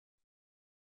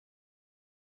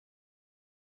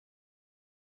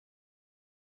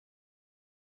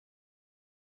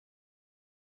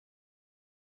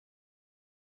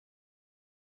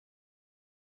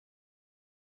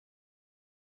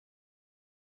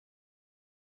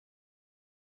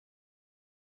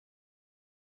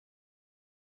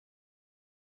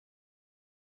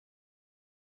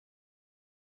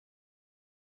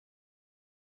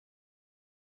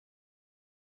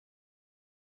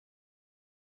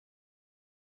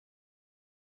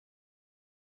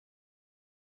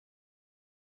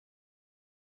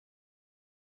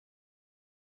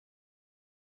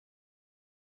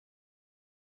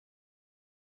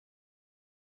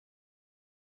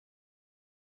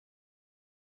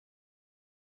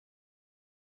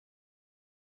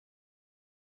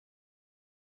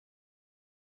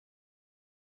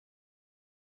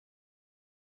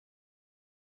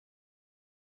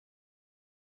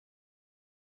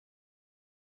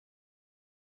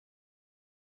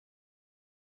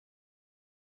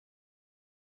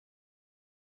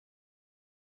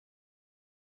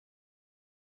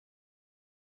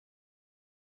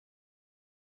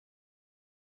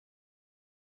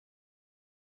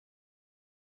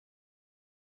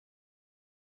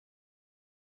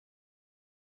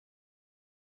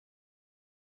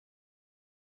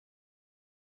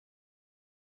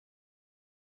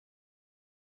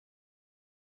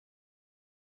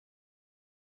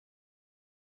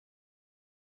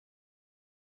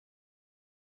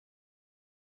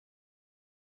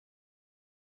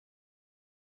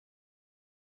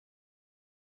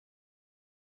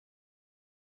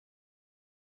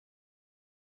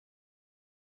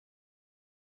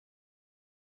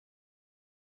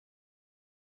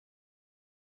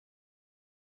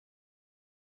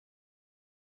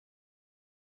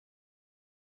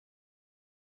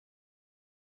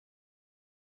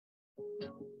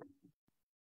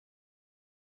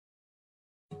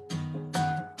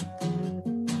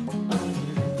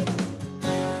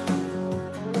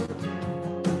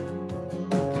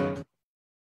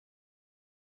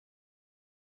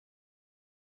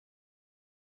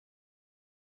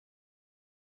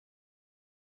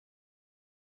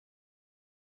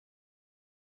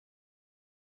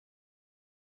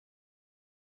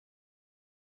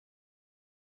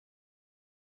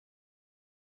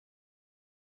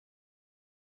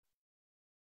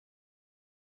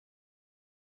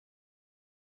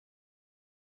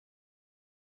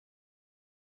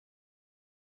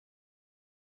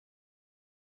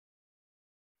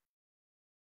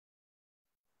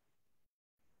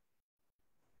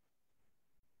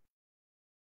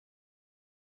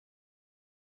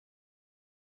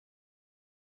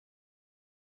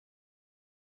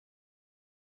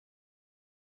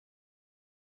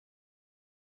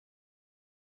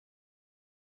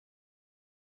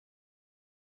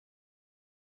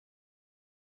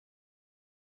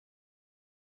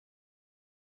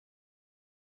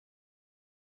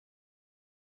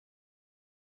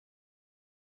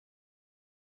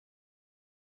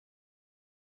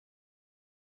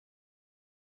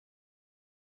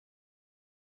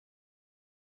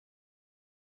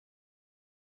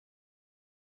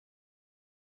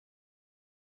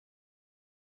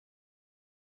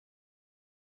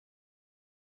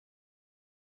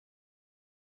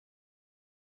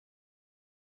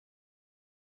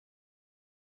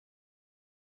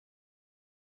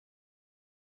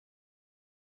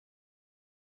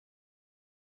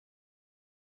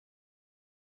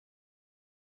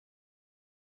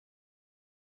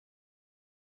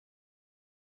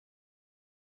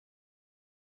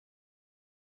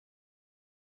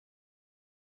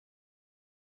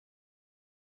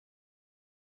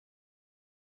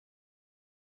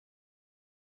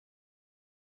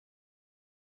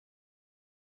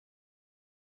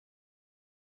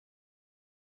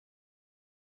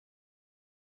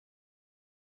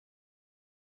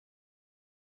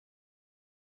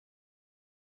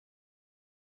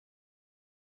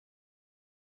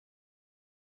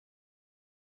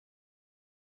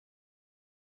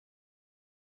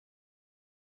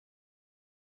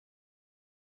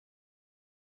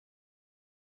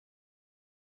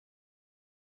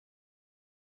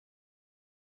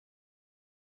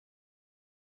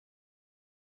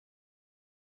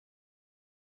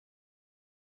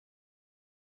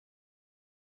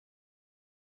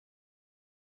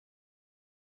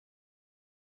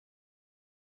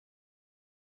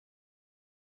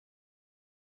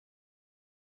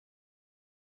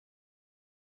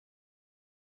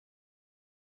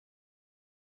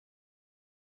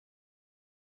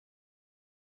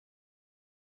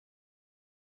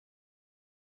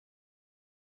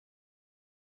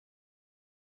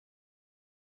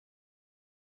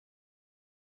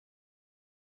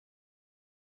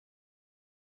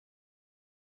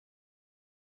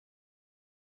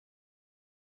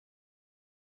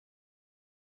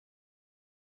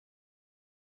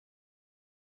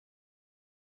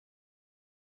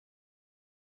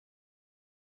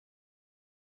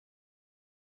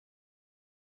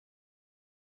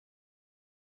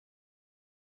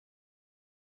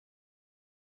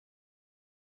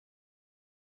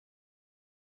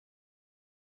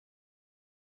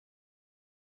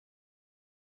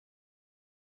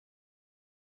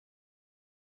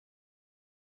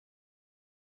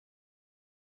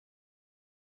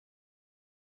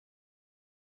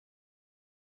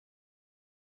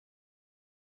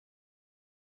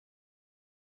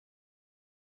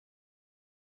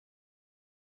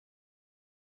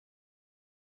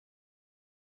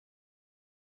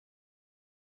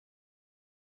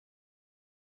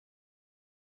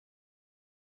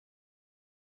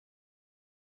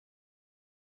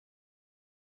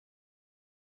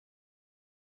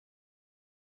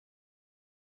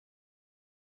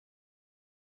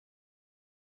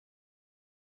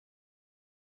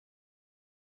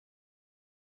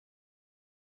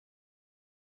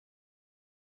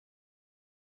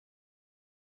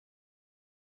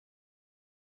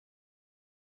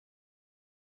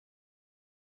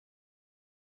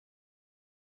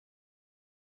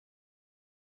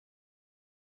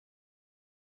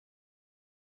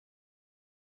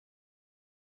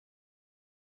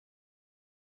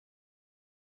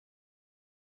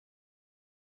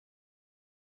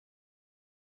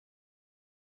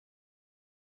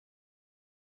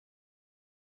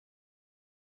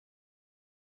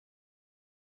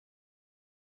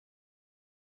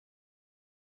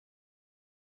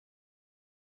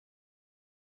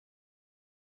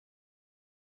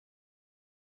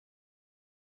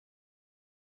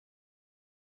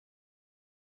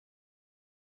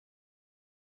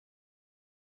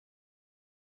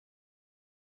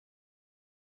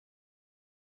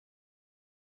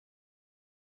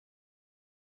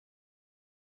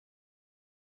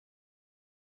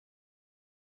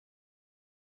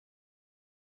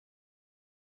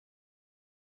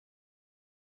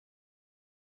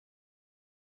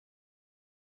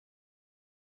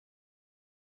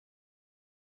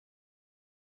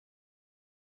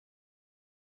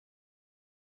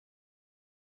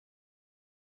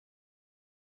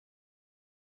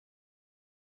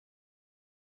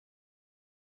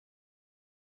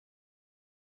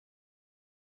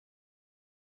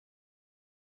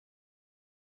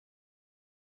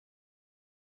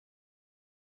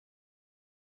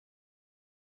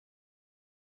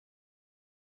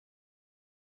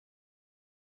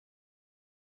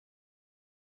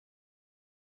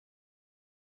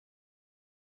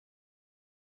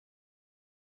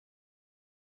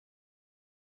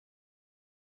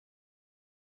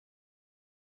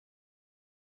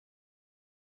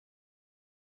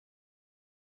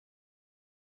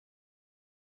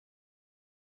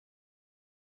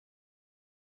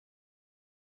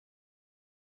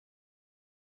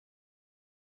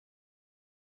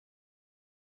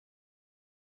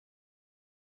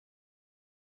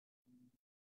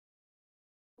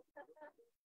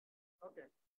Okay.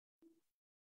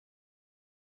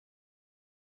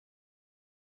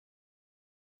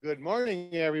 Good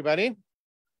morning, everybody.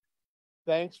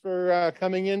 Thanks for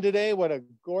coming in today. What a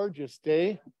gorgeous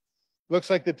day. Looks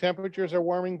like the temperatures are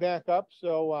warming back up,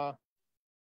 so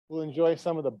we'll enjoy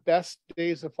some of the best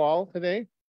days of fall today.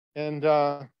 And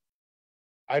I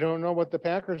don't know what the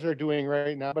Packers are doing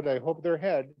right now, but I hope they're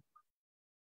ahead.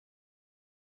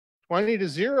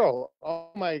 20-0.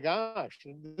 Oh my gosh,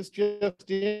 this just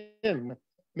in.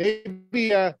 Maybe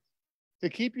to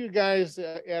keep you guys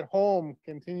at home,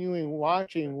 continuing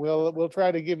watching, we'll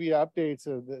try to give you updates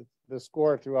of the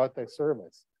score throughout the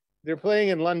service. They're playing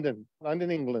in London,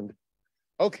 England.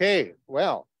 Okay,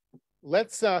 well,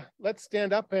 let's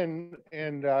stand up and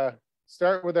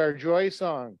start with our joy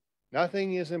song.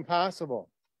 Nothing is impossible.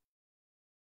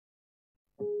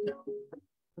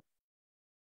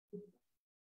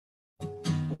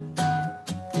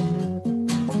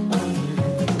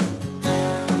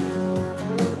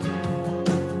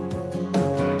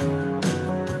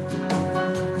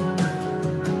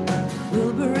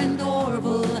 Wilbur and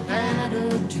Orville had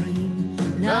a dream.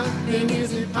 Nothing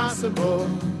is impossible.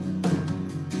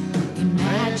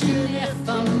 Imagine if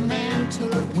a man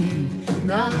took wing.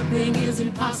 Nothing is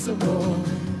impossible.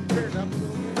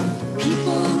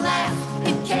 People laugh,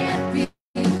 it can't be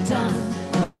done.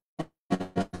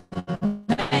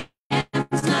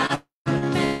 Man's not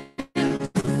meant to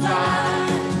fly.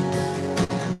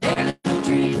 Their little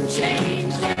dream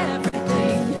changed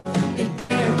everything. They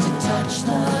dared to touch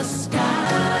the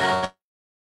sky.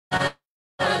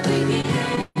 Nothing is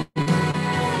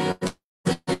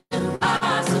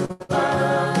impossible.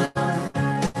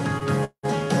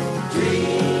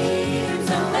 Dreams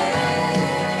are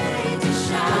made to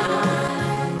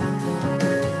shine.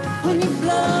 When you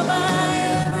blow by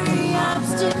every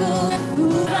obstacle and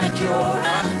move like you're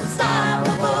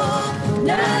unstoppable,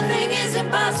 nothing is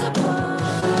impossible.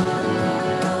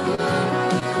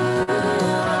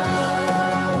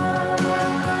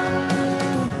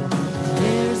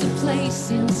 There's a place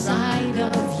inside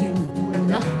of you where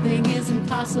nothing is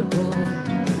impossible.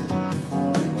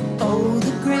 Oh,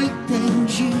 the great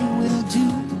things you will do,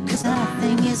 'cause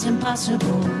nothing is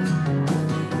impossible.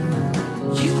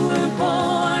 You were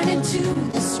born into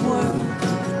this world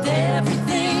with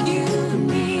everything you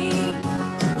need.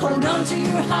 Hold on to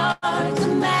your heart, the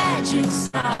magic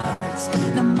starts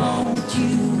the moment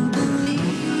you believe.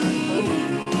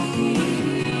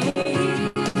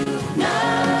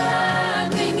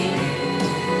 Nothing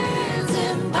is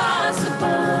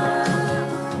impossible.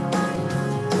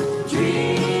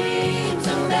 Dreams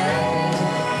are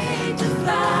made to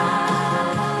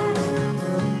fly.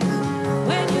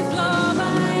 When you blow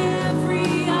by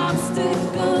every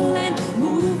obstacle and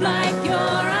move like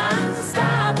you're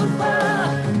unstoppable,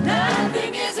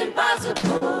 nothing is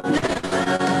impossible.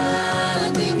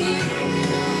 Nothing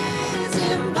is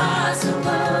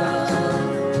impossible.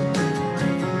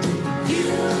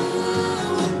 You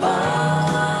were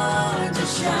born to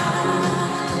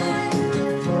shine.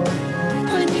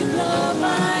 When you blow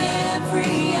by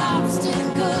every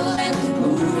obstacle and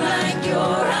move like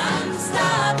you're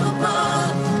unstoppable,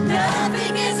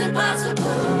 nothing is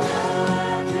impossible.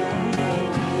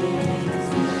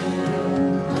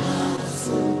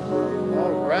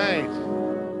 All right.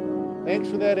 Thanks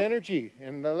for that energy.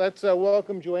 And let's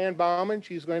welcome Joanne Bauman.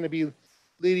 She's going to be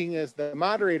leading as the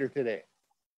moderator today.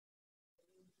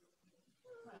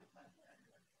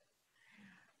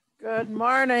 Good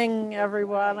morning,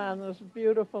 everyone, on this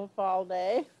beautiful fall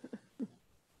day.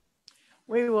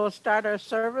 We will start our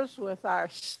service with our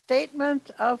statement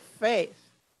of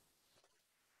faith.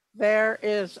 There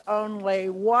is only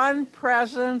one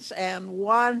presence and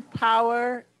one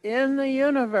power in the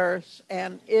universe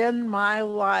and in my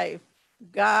life,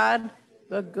 God,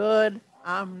 the good,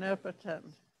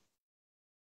 omnipotent.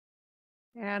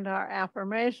 And our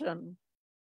affirmation.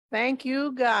 Thank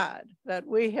you, God, that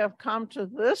we have come to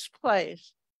this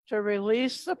place to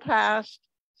release the past,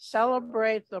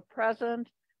 celebrate the present,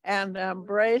 and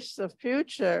embrace the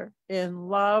future in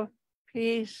love,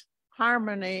 peace,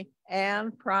 harmony,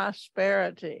 and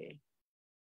prosperity.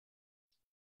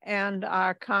 And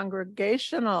our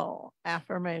congregational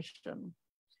affirmation.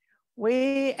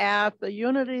 We at the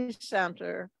Unity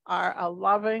Center are a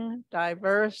loving,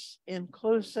 diverse,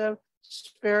 inclusive,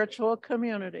 spiritual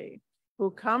community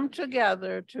who come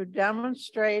together to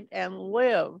demonstrate and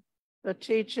live the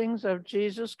teachings of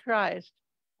Jesus Christ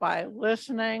by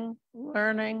listening,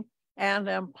 learning, and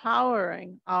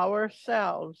empowering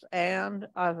ourselves and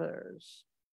others.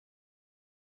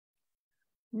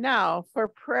 Now for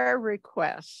prayer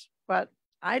requests, but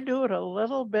I do it a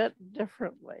little bit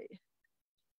differently.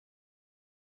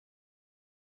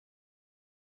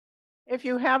 If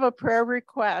you have a prayer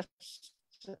request,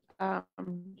 you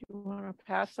want to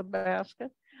pass the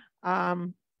basket,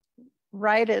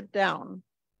 write it down.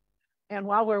 And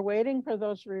while we're waiting for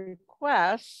those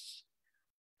requests,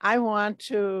 I want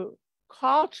to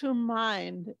call to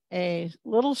mind a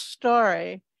little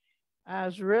story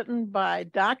as written by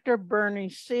Dr. Bernie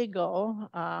Siegel,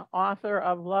 author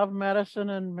of Love, Medicine,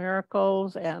 and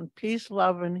Miracles and Peace,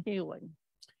 Love, and Healing.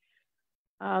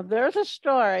 There's a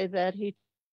story that he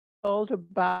told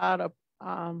about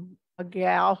a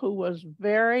gal who was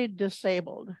very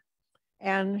disabled,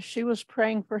 and she was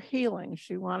praying for healing.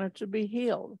 She wanted to be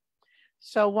healed.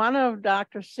 So one of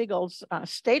Dr. Siegel's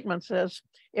statements is,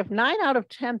 if 9 out of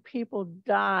 10 people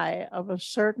die of a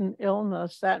certain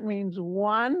illness, that means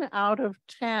 1 out of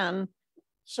 10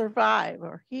 survive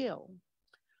or heal.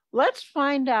 Let's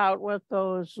find out what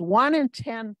those 1 in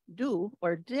 10 do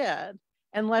or did,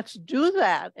 and let's do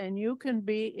that. And you can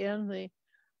be in the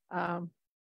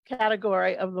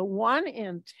category of the 1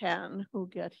 in 10 who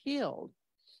get healed.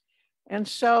 And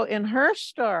so in her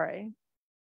story,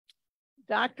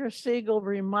 Dr. Siegel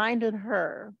reminded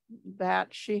her that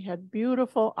she had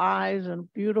beautiful eyes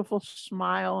and beautiful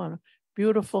smile and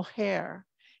beautiful hair.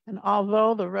 And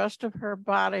although the rest of her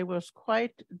body was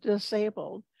quite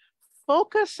disabled,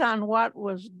 focus on what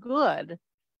was good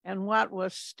and what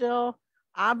was still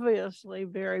obviously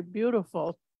very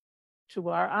beautiful to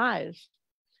our eyes.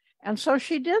 And so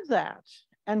she did that.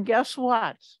 And guess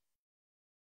what?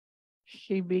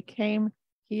 She became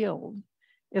healed.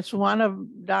 It's one of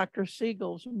Dr.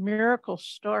 Siegel's miracle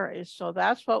stories. So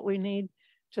that's what we need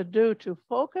to do, to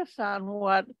focus on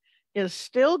what is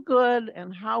still good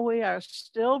and how we are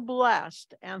still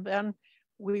blessed. And then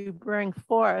we bring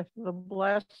forth the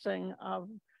blessing of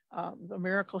the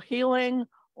miracle healing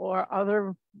or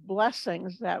other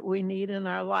blessings that we need in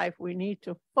our life. We need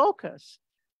to focus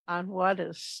on what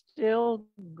is still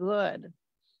good.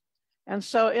 And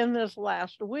so in this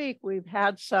last week, we've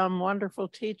had some wonderful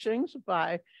teachings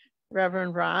by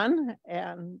Reverend Ron,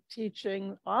 and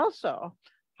teaching also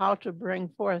how to bring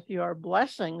forth your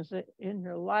blessings in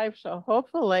your life. So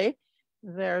hopefully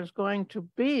there's going to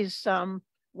be some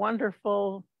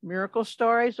wonderful miracle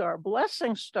stories or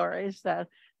blessing stories that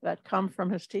come from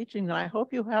his teaching. And I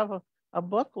hope you have a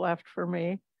book left for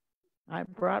me. I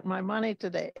brought my money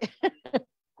today.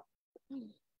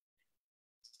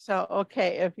 So,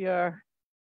 okay, if you're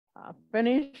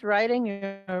finished writing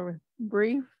your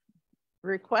brief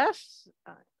requests,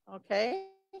 okay.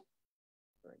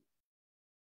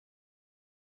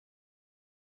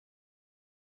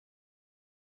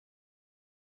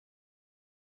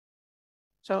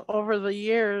 So over the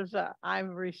years, I've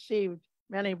received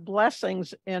many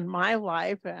blessings in my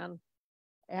life, and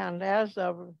as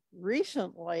of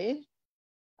recently,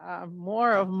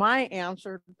 more of my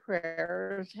answered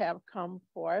prayers have come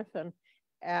forth. And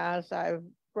as I've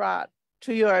brought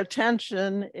to your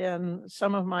attention in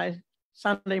some of my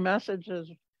Sunday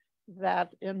messages,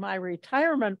 that in my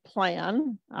retirement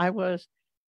plan, I was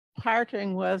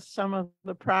parting with some of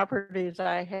the properties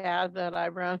I had that I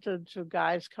rented to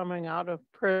guys coming out of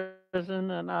prison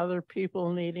and other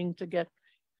people needing to get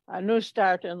a new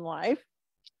start in life.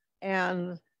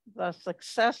 And the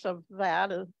success of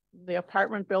that is the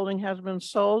apartment building has been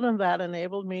sold, and that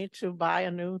enabled me to buy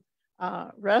a new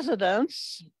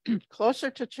residence closer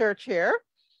to church here.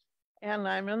 And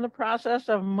I'm in the process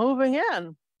of moving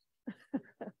in.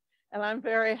 And I'm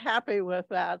very happy with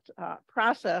that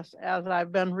process, as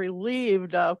I've been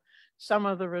relieved of some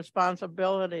of the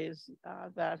responsibilities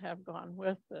that have gone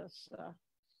with this.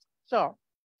 So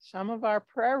some of our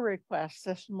prayer requests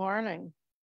this morning,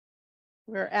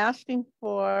 we're asking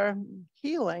for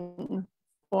healing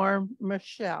for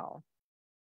Michelle.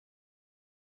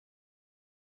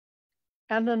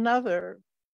 And another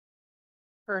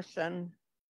person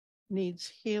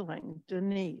needs healing,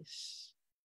 Denise.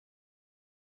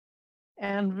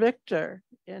 And Victor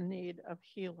in need of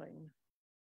healing.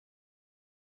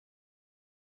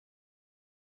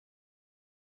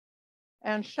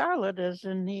 And Charlotte is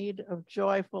in need of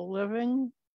joyful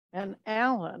living, and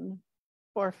Alan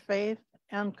for faith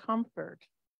and comfort,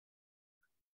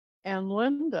 and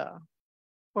Linda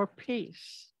for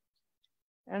peace.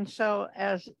 And so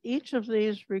as each of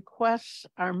these requests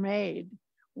are made,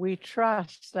 we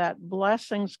trust that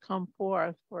blessings come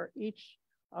forth for each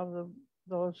of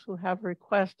those who have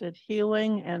requested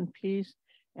healing and peace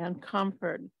and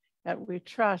comfort, that we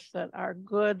trust that our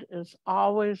good is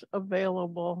always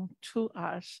available to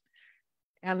us.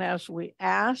 And as we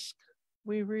ask,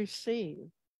 we receive.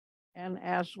 And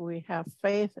as we have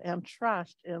faith and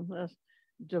trust in this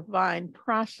divine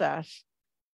process,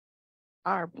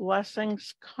 our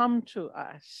blessings come to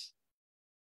us.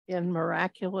 in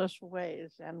miraculous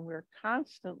ways, and we're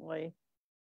constantly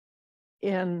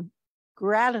in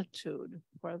gratitude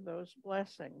for those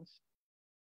blessings.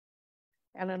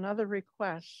 And another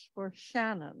request for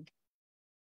Shannon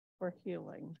for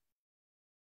healing.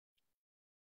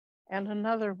 And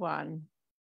another one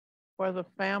for the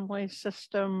family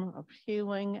system of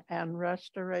healing and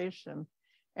restoration.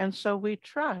 And so we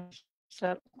trust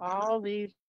that all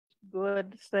these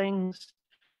good things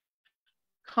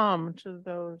come to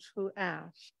those who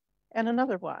ask. And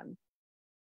another one.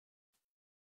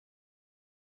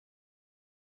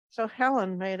 So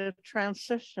Helen made a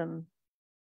transition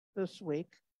this week,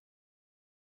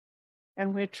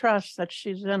 and we trust that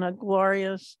she's in a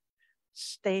glorious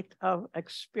state of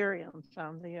experience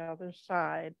on the other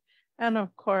side. And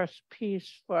of course,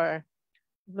 peace for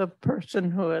the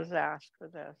person who has asked for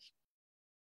this.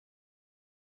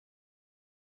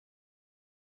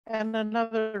 And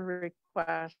another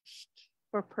request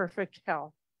for perfect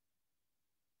health.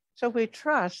 So we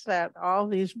trust that all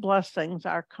these blessings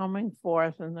are coming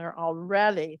forth and they're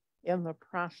already in the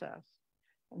process.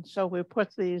 And so we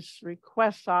put these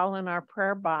requests all in our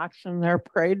prayer box, and they're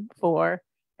prayed for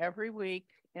every week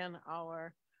in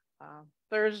our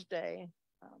Thursday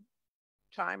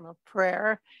time of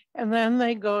prayer. And then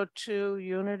they go to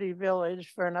Unity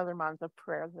Village for another month of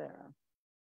prayer there.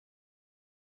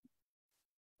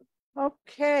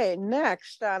 Okay,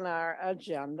 next on our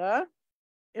agenda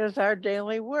is our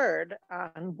daily word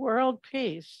on world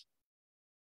peace.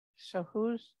 So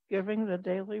who's giving the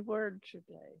daily word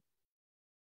today?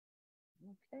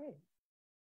 Okay.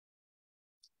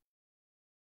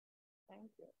 Thank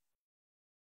you.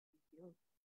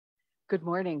 Good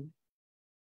morning.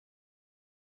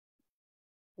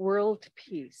 World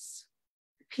peace.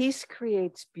 Peace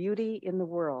creates beauty in the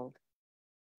world.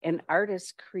 An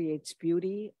artist creates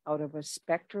beauty out of a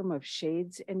spectrum of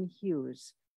shades and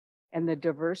hues, and the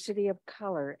diversity of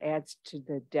color adds to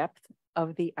the depth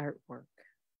of the artwork.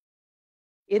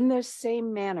 In this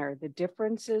same manner, the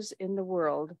differences in the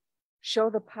world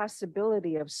show the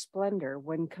possibility of splendor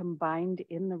when combined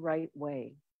in the right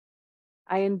way.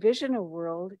 I envision a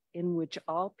world in which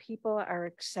all people are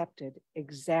accepted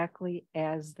exactly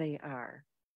as they are.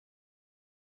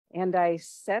 And I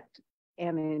set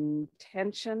an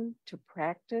intention to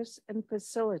practice and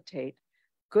facilitate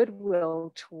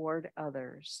goodwill toward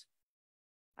others.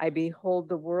 I behold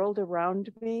the world around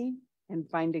me and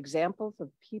find examples of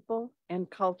people and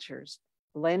cultures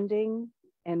blending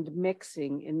and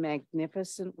mixing in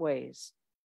magnificent ways.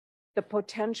 The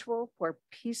potential for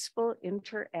peaceful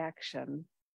interaction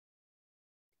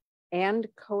and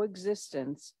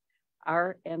coexistence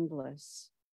are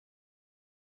endless.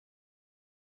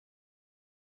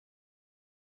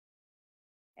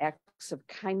 Acts of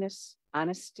kindness,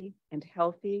 honesty, and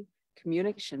healthy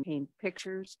communication paint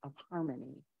pictures of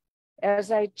harmony.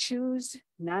 As I choose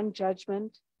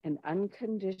non-judgment and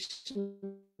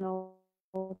unconditional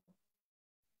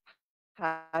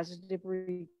positive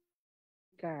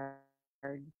regard,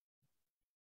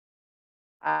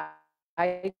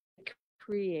 I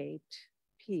create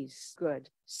peace, good,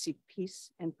 seek peace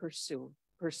and pursue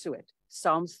it.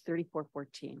 Psalms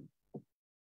 34:14.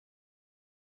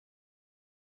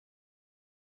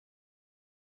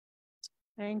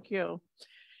 Thank you.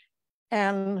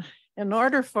 And in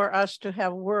order for us to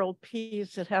have world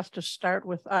peace, it has to start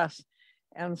with us.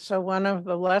 And so one of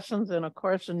the lessons in A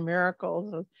Course in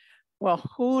Miracles is, well,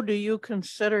 who do you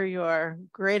consider your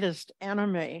greatest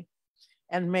enemy?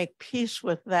 And make peace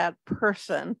with that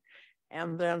person.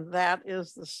 And then that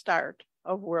is the start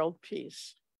of world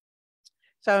peace.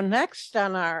 So next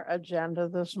on our agenda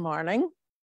this morning,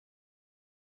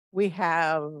 we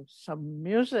have some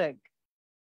music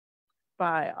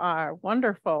by our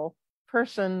wonderful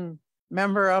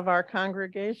member of our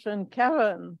congregation,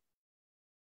 Kevin.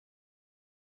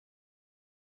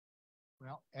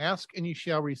 Well, ask and you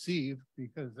shall receive,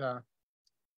 because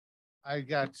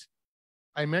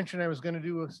I mentioned I was going to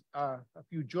do a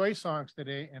few joy songs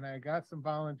today, and I got some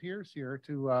volunteers here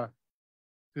to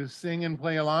sing and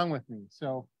play along with me.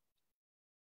 So.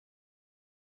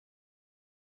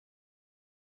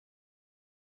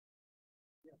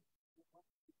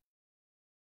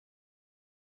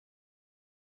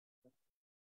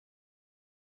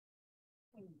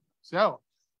 So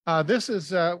this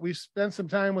is, we spent some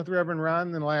time with Reverend Ron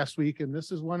in the last week, and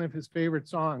this is one of his favorite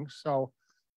songs. So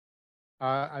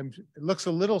it looks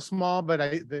a little small, but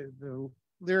the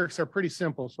lyrics are pretty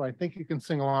simple. So I think you can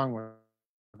sing along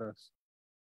with us.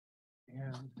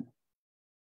 And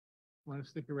want to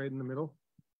stick it right in the middle?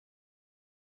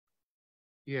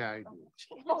 Yeah, I do.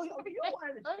 Oh, you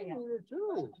wanted to I do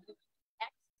too.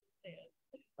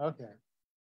 Okay.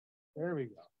 There we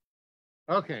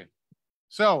go. Okay.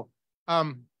 So,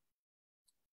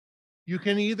 you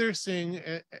can either sing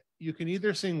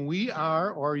we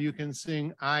are, or you can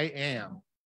sing I am.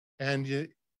 And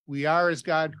we are as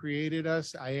God created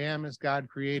us. I am as God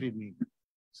created me.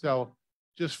 So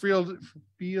just feel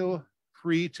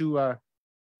free to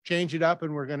change it up,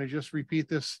 and we're going to just repeat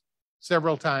this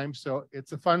several times. So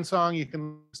it's a fun song. You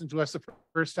can listen to us the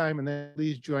first time and then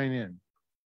please join in.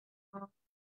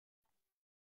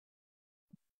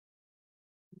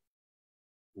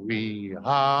 We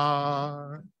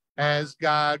are as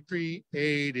God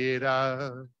created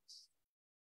us.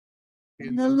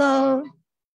 In the love,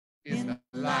 in the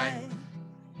light,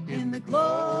 in the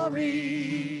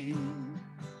glory.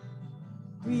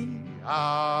 We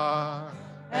are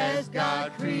as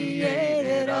God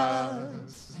created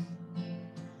us.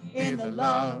 In the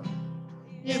love,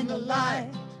 in the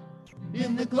light,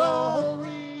 in the glory.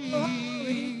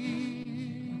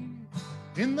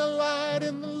 In the light,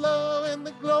 in the love, and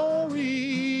the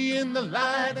glory. In the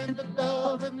light, and the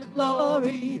love, and the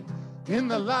glory. In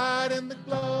the light, and the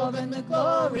love, and the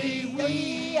glory.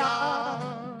 We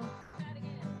are.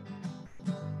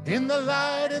 In the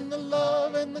light, and the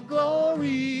love, and the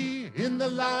glory. In the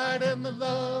light, and the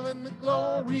love, and the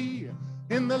glory.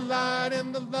 In the light,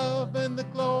 and the love, and the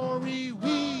glory.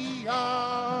 We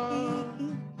are.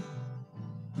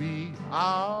 We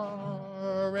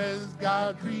are as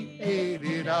God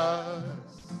created us.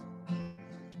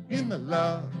 In the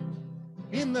love,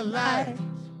 in the light,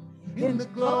 in the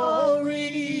glory.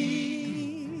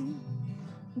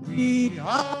 We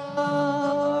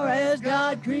are as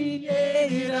God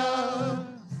created us.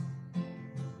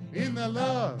 In the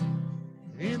love,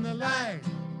 in the light,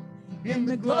 in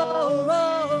the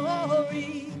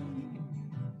glory.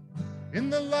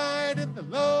 In the light, in the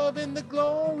love, in the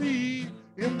glory.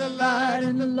 In the light,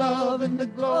 and the love, and the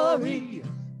glory.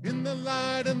 In the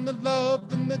light, and the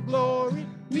love, and the glory.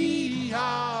 We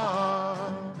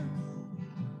are.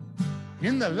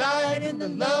 In the light, in the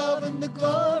love, and the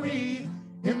glory.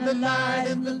 In the light,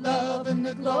 and the love, and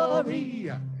the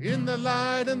glory. In the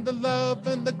light, and the love,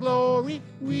 and the glory.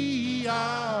 We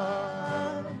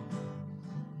are.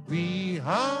 We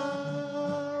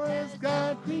are as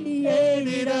God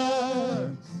created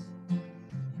us.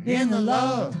 In the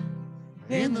love,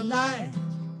 in the light,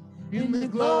 in the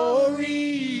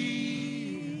glory.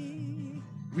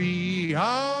 We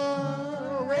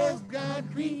are as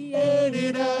God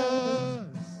created us.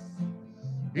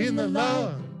 In the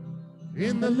love,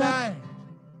 in the light,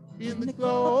 in the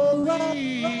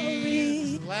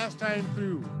glory. Last time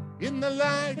through. In the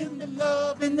light, in the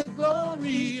love, in the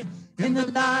glory. In the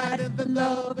light, and the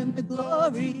love, and the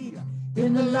glory.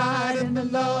 In the light, and the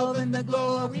love, and the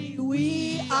glory.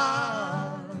 We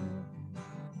are.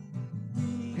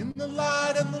 In the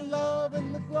light, and the love,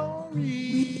 and the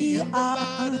glory. In the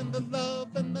light, and the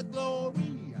love, and the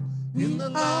glory. In the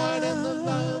light, and the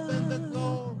love, and the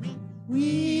glory.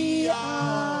 We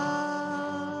are.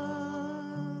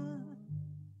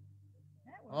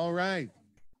 All right.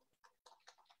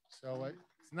 So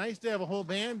it's nice to have a whole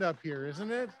band up here,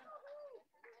 isn't it?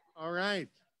 All right.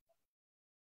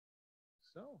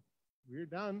 So we're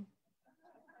done.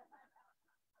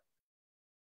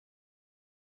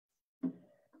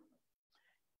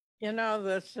 You know,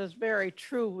 this is very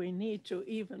true. We need to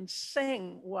even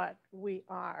sing what we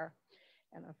are.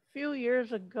 And a few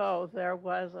years ago, there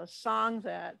was a song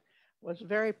that was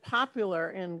very popular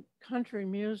in country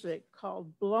music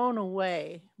called Blown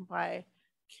Away by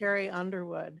Carrie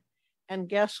Underwood. And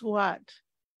guess what?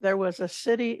 There was a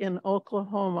city in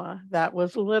Oklahoma that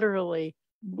was literally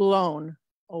blown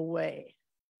away.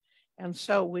 And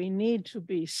so we need to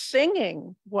be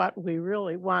singing what we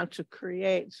really want to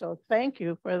create. So thank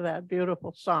you for that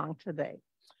beautiful song today.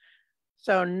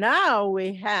 So now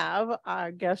we have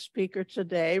our guest speaker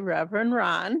today, Reverend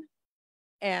Ron.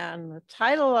 And the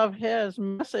title of his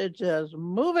message is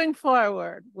Moving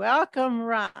Forward. Welcome,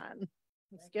 Ron.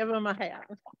 Let's give him a hand.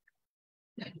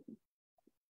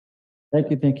 Thank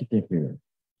you.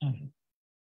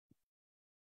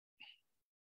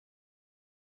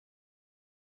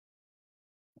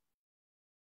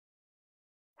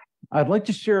 I'd like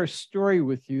to share a story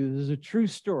with you. This is a true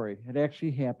story. It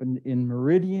actually happened in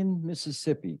Meridian,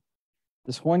 Mississippi.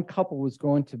 This one couple was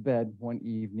going to bed one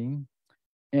evening,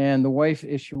 and the wife,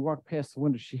 as she walked past the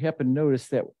window, she happened to notice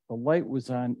that the light was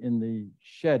on in the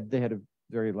shed. They had a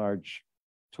very large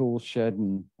tool shed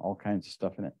and all kinds of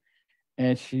stuff in it.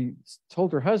 And she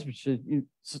told her husband,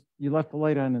 you left the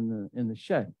light on in the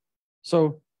shed.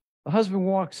 So the husband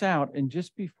walks out, and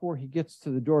just before he gets to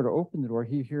the door to open the door,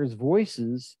 he hears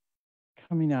voices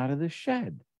coming out of the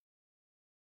shed.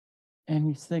 And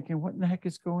he's thinking, what in the heck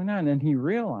is going on? And he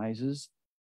realizes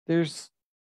there's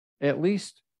at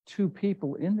least two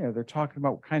people in there. They're talking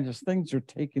about what kinds of things are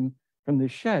taken from the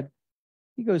shed.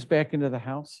 He goes back into the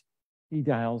house. He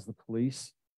dials the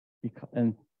police.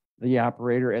 And the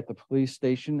operator at the police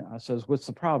station says, what's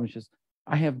the problem? She says,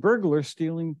 I have burglars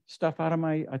stealing stuff out of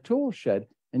my tool shed.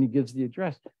 And he gives the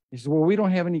address. He says, well, we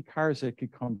don't have any cars that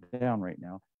could come down right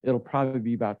now. It'll probably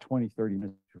be about 20, 30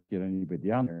 minutes to get anybody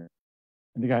down there.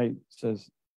 And the guy says,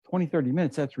 20, 30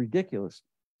 minutes, that's ridiculous.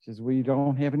 He says, well, you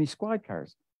don't have any squad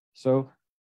cars. So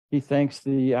he thanks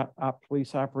the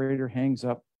police operator, hangs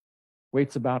up,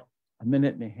 waits about a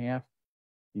minute and a half.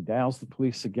 He dials the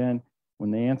police again.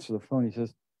 When they answer the phone, he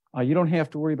says, you don't have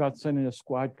to worry about sending a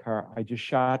squad car. I just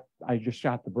shot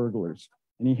the burglars.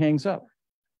 And he hangs up.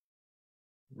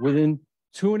 Within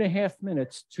 2.5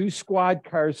 minutes, 2 squad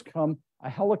cars come. A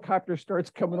helicopter starts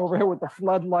coming overhead with the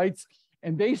floodlights.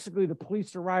 And basically the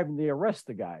police arrive and they arrest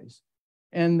the guys.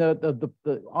 And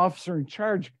the officer in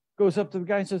charge goes up to the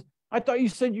guy and says, I thought you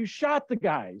said you shot the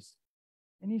guys.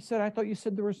 And he said, I thought you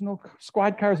said there was no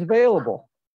squad cars available.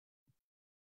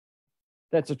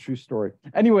 That's a true story.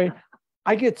 Anyway,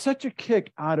 I get such a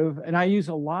kick out of, and I use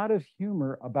a lot of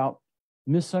humor about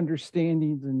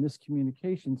misunderstandings and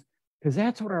miscommunications, because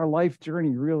that's what our life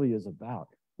journey really is about.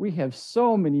 We have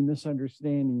so many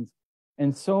misunderstandings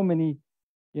and so many,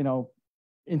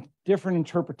 different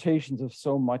interpretations of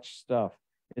so much stuff.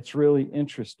 It's really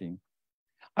interesting.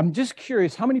 I'm just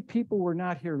curious, how many people were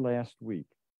not here last week?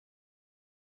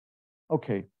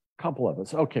 Okay, a couple of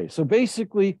us. Okay, so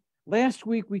basically, last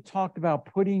week we talked about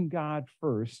putting God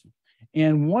first.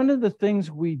 And one of the things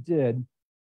we did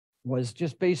was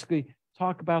just basically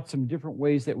talk about some different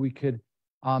ways that we could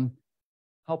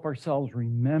help ourselves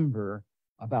remember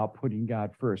about putting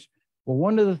God first. Well,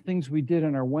 one of the things we did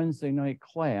in our Wednesday night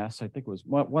class, I think it was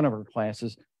one of our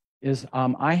classes, is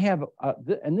I have,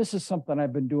 and this is something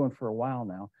I've been doing for a while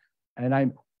now, and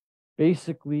I'm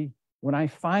basically, when I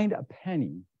find a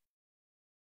penny,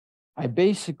 I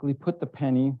basically put the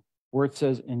penny where it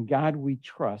says, in God we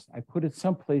trust. I put it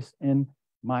someplace in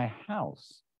my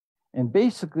house. And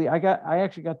basically, I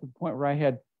actually got to the point where I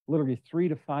had literally 3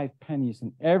 to 5 pennies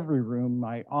in every room,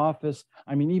 my office,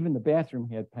 even the bathroom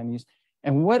had pennies.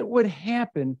 And what would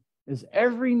happen is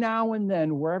every now and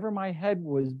then, wherever my head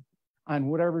was, on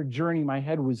whatever journey my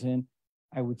head was in,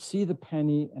 I would see the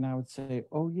penny and I would say,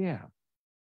 oh yeah,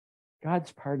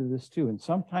 God's part of this too. And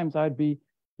sometimes I'd be,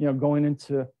 going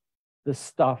into the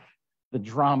stuff, the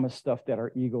drama stuff that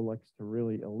our ego likes to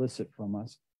really elicit from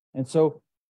us. And so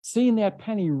seeing that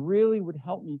penny really would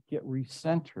help me get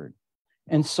recentered.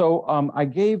 And so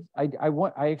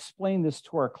I explained this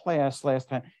to our class last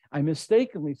time. I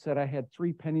mistakenly said I had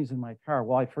 3 pennies in my car.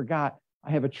 Well, I forgot I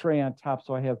have a tray on top,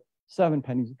 so I have 7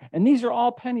 pennies. And these are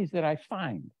all pennies that I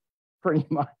find, pretty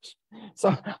much.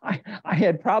 So I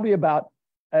had probably about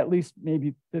at least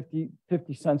maybe 50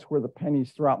 cents worth of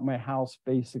pennies throughout my house,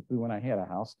 basically, when I had a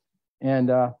house. And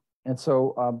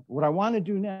so what I want to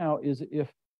do now is, if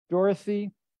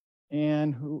Dorothy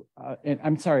and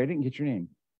I'm sorry, I didn't get your name.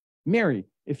 Mary,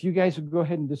 if you guys would go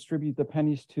ahead and distribute the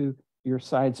pennies to your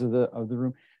sides of the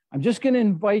room. I'm just going to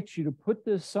invite you to put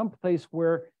this someplace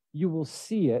where you will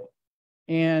see it.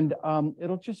 And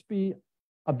it'll just be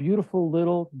a beautiful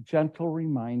little gentle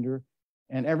reminder.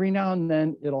 And every now and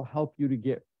then it'll help you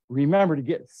to remember to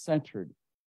get centered.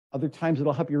 Other times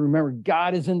it'll help you remember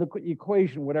God is in the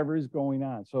equation, whatever is going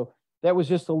on. So that was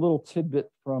just a little tidbit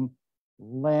from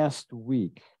last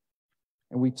week.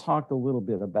 And we talked a little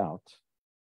bit about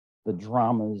the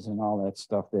dramas and all that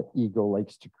stuff that ego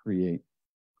likes to create.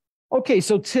 Okay,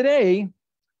 so today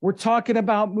we're talking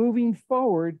about moving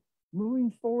forward.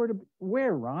 Moving forward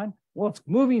where, Ron? Well, it's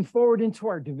moving forward into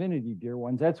our divinity, dear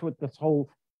ones. That's what this whole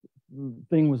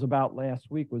thing was about last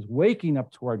week, was waking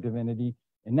up to our divinity.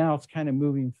 And now it's kind of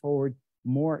moving forward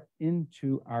more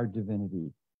into our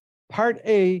divinity. Part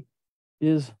A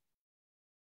is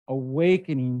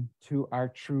awakening to our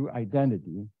true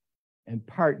identity. And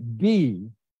part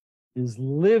B is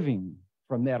living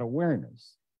from that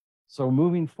awareness. So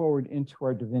moving forward into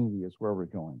our divinity is where we're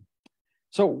going.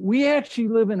 So we actually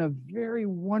live in a very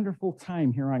wonderful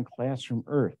time here on Classroom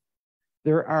Earth.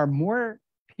 There are more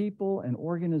people and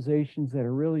organizations that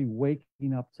are really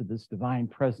waking up to this divine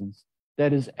presence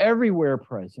that is everywhere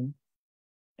present,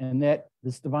 and that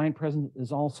this divine presence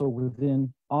is also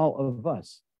within all of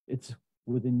us. It's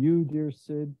within you, dear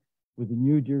Sid, within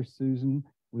you, dear Susan,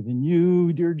 within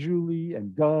you, dear Julie,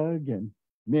 and Doug, and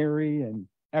Mary, and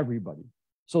everybody.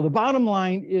 So the bottom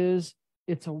line is,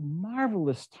 it's a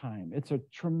marvelous time. It's a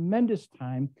tremendous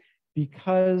time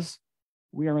because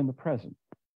we are in the present.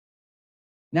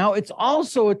 Now, it's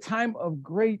also a time of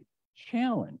great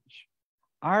challenge.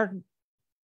 Our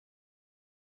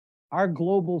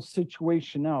global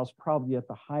situation now is probably at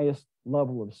the highest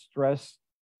level of stress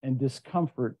and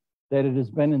discomfort that it has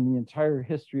been in the entire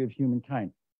history of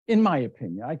humankind. In my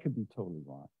opinion, I could be totally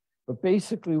wrong. But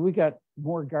basically, we got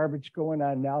more garbage going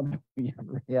on now than we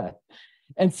ever had.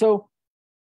 And so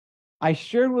I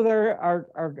shared with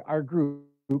our group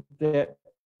that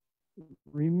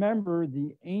remember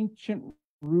the ancient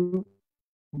root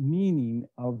meaning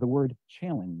of the word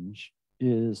challenge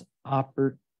is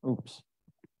opportunity.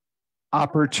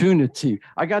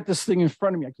 I got this thing in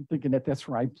front of me. I keep thinking that that's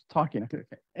where I'm talking.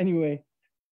 Anyway,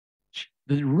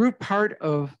 the root part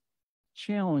of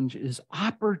challenge is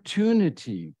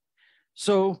opportunity.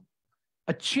 So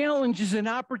a challenge is an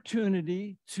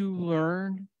opportunity to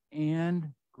learn and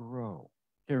grow.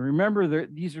 Okay, remember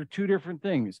that these are two different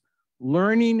things.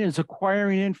 Learning is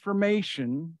acquiring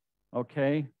information,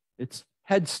 okay? It's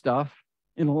head stuff,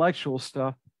 intellectual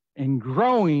stuff, and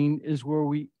growing is where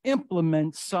we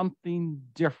implement something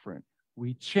different.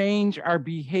 We change our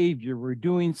behavior. We're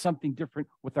doing something different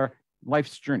with our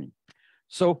life's journey.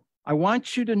 So I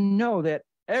want you to know that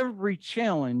every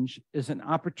challenge is an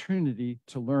opportunity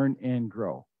to learn and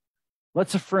grow.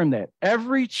 Let's affirm that.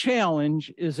 Every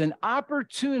challenge is an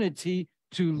opportunity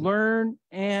to learn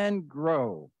and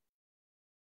grow.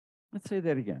 Let's say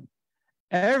that again.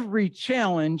 Every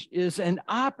challenge is an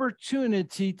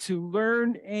opportunity to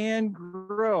learn and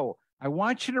grow. I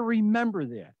want you to remember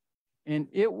that, and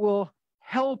it will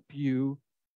help you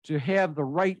to have the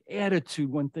right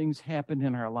attitude when things happen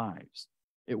in our lives.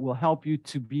 It will help you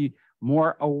to be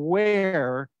more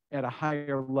aware at a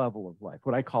higher level of life,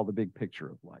 what I call the big picture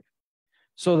of life.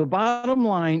 So the bottom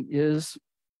line is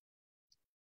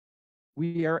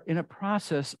we are in a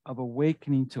process of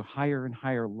awakening to higher and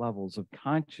higher levels of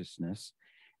consciousness,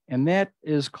 and that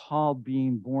is called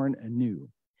being born anew.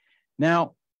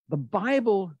 Now, the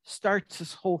Bible starts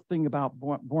this whole thing about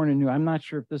born anew. I'm not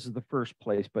sure if this is the first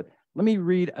place, but let me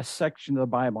read a section of the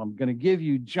Bible. I'm going to give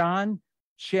you John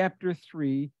chapter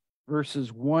 3,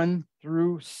 verses 1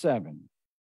 through 7.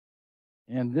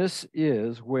 And this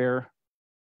is where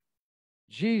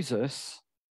Jesus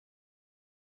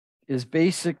is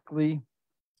basically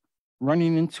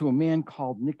running into a man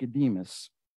called Nicodemus,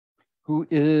 who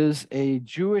is a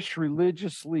Jewish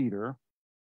religious leader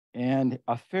and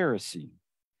a Pharisee.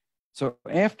 So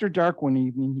after dark one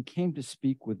evening, he came to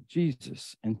speak with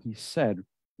Jesus, and he said,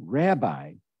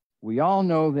 "Rabbi, we all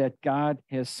know that God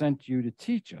has sent you to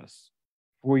teach us,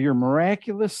 for your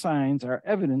miraculous signs are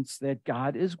evidence that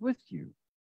God is with you."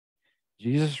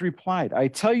 Jesus replied, "I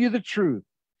tell you the truth,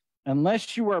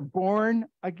 unless you are born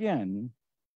again,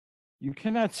 you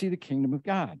cannot see the kingdom of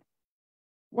God."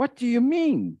 "What do you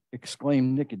mean?"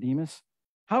 exclaimed Nicodemus.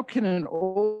 "How can an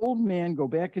old man go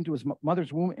back into his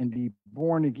mother's womb and be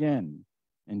born again?"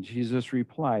 And Jesus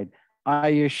replied, "I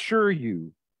assure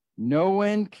you, no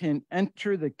one can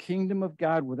enter the kingdom of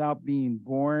God without being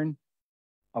born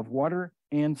of water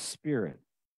and spirit.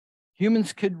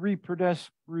 Humans could reproduce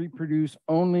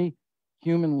only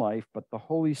human life, but the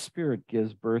Holy Spirit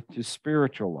gives birth to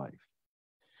spiritual life.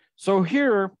 So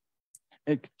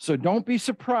don't be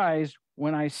surprised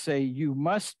when I say you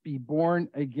must be born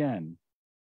again.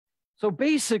 So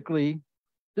basically,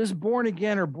 this born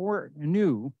again or born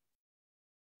anew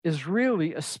is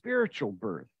really a spiritual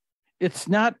birth. It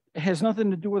has nothing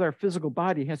to do with our physical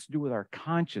body. It has to do with our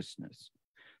consciousness.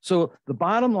 So the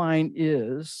bottom line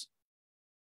is,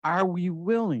 are we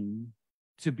willing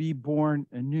to be born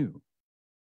anew?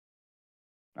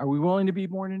 Are we willing to be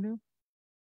born anew?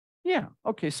 Yeah.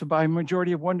 Okay. So by a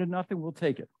majority of 1-0, we'll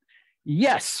take it.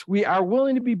 Yes, we are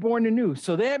willing to be born anew.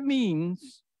 So that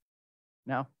means,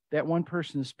 now that one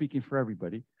person is speaking for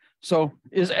everybody. So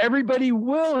is everybody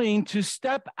willing to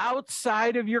step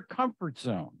outside of your comfort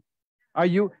zone? Are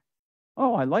you?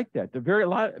 Oh, I like that. They're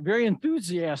very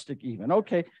enthusiastic even.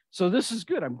 Okay. So this is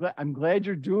good. I'm glad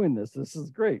you're doing this. This is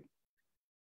great.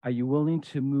 Are you willing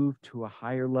to move to a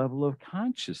higher level of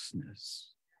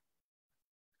consciousness?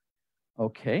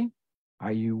 Okay.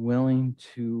 Are you willing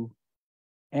to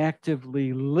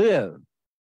actively live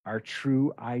our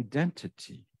true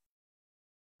identity?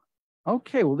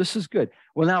 Okay, well, this is good.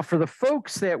 Well, now for the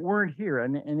folks that weren't here,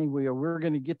 and anyway, we're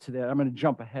going to get to that. I'm going to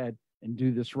jump ahead and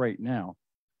do this right now.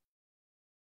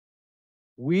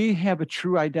 We have a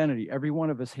true identity. Every one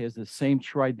of us has the same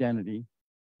true identity.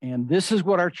 And this is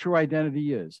what our true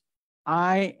identity is.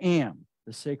 I am,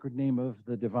 the sacred name of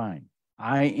the divine.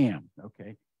 I am,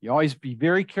 okay? You always be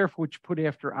very careful what you put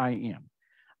after I am.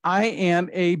 I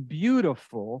am a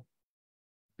beautiful,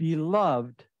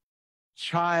 beloved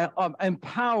child,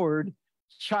 empowered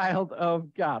child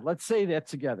of God. Let's say that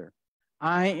together.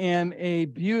 I am a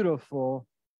beautiful,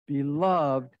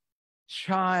 beloved,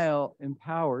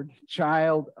 empowered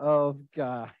child of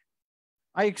God.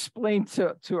 I explained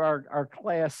to our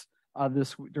class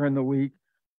during the week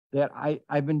that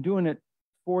I've been doing it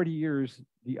 40 years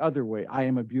the other way. I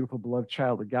am a beautiful, beloved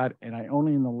child of God. And I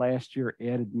only in the last year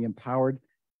added the empowered,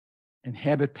 and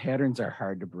habit patterns are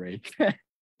hard to break.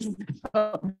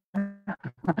 I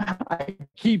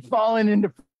keep falling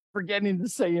into forgetting to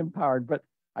say empowered, but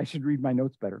I should read my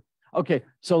notes better. Okay,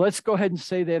 so let's go ahead and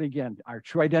say that again. Our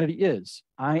true identity is,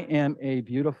 I am a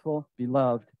beautiful,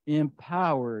 beloved,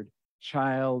 empowered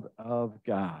child of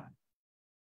God.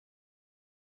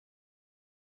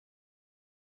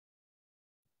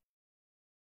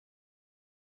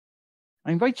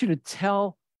 I invite you to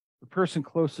tell the person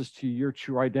closest to your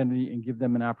true identity and give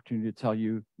them an opportunity to tell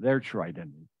you their true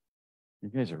identity. You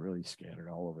guys are really scattered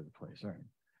all over the place, aren't you?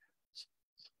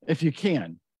 If you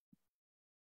can.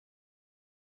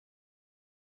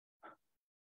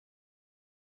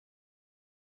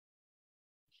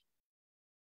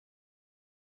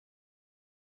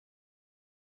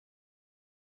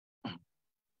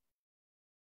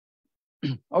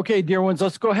 Okay, dear ones,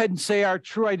 let's go ahead and say our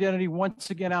true identity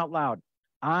once again out loud.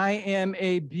 I am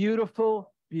a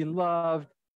beautiful, beloved,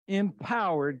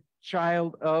 empowered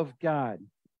child of God.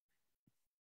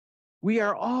 We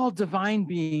are all divine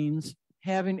beings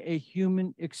having a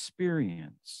human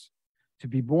experience. To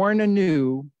be born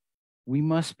anew, we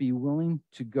must be willing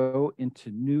to go into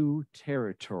new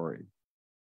territory.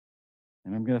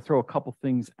 And I'm going to throw a couple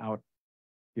things out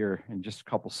here in just a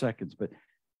couple seconds, but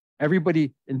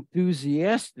everybody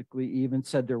enthusiastically even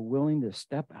said they're willing to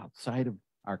step outside of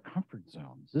our comfort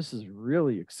zones. This is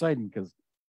really exciting because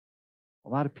a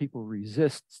lot of people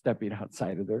resist stepping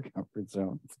outside of their comfort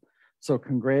zones. So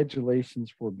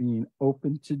congratulations for being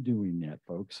open to doing that,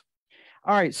 folks.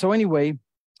 All right, so anyway,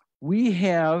 we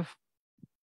have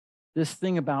this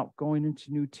thing about going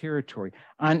into new territory.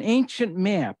 On ancient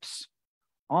maps,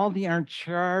 all the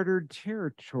uncharted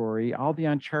territory, all the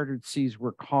uncharted seas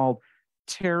were called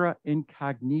terra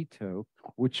incognito,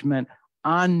 which meant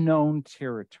unknown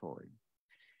territory.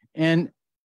 And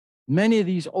many of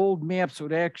these old maps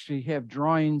would actually have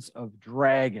drawings of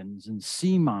dragons and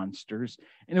sea monsters.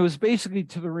 And it was basically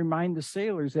to remind the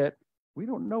sailors that we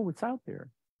don't know what's out there.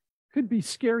 Could be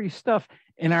scary stuff.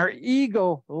 And our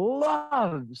ego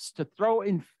loves to throw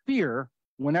in fear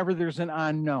whenever there's an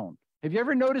unknown. Have you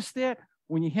ever noticed that?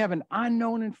 When you have an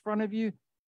unknown in front of you,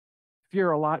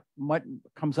 fear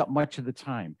comes up much of the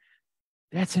time.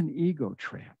 That's an ego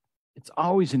trap. It's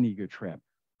always an ego trap.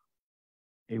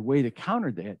 A way to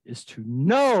counter that is to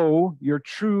know your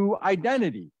true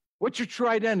identity. What's your true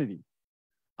identity?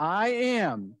 I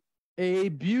am a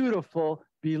beautiful,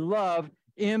 beloved,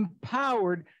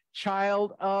 empowered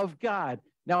child of God.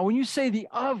 Now, when you say the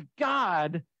of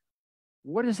God,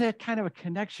 what does that kind of a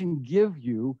connection give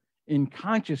you in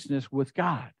consciousness with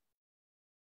God?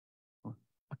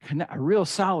 A real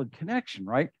solid connection,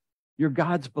 right? You're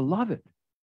God's beloved.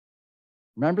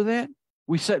 Remember that?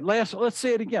 We said let's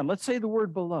say it again. Let's say the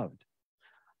word beloved.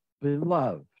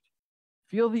 Beloved.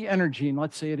 Feel the energy and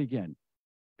let's say it again.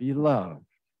 Beloved.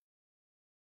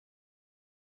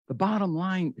 The bottom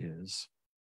line is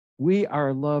we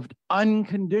are loved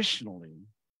unconditionally.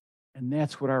 And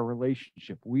that's what our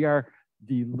relationship. We are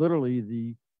literally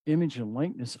the image and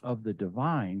likeness of the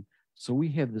divine. So we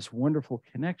have this wonderful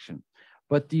connection.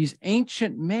 But these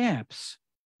ancient maps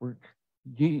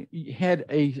had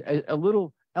a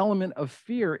little element of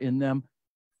fear in them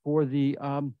for the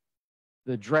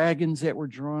dragons that were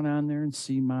drawn on there and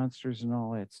sea monsters and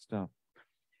all that stuff.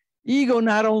 Ego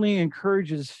not only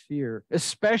encourages fear,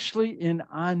 especially in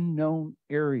unknown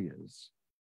areas.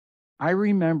 I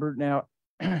remember now,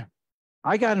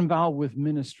 I got involved with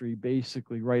ministry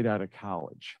basically right out of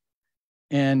college.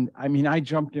 And I mean, I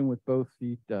jumped in with both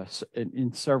feet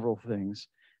in several things.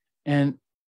 And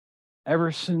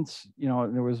ever since,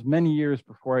 there was many years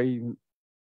before I even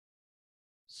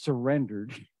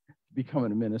surrendered to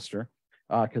becoming a minister,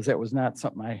 because that was not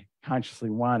something I consciously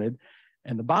wanted.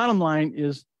 And the bottom line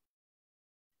is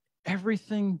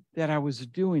everything that I was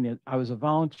doing, I was a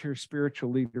volunteer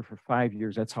spiritual leader for 5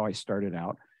 years. That's how I started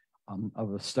out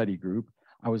of a study group.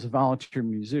 I was a volunteer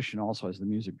musician also as the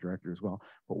music director as well.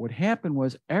 But what happened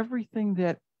was everything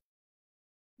that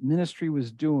ministry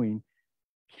was doing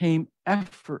came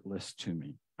effortless to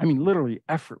me. I mean, literally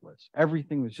effortless.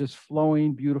 Everything was just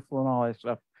flowing, beautiful, and all that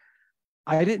stuff.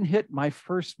 I didn't hit my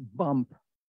first bump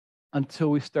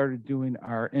until we started doing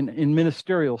in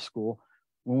ministerial school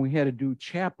when we had to do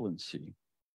chaplaincy.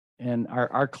 And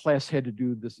our class had to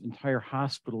do this entire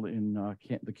hospital in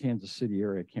the Kansas City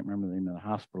area. I can't remember the name of the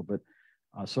hospital, but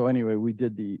so anyway, we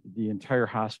did the entire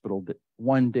hospital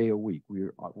 1 day a week. We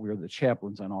were the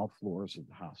chaplains on all floors of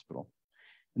the hospital.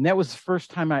 And that was the first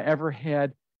time I ever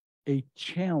had a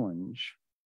challenge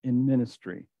in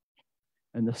ministry.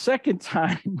 And the second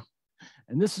time,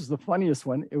 and this is the funniest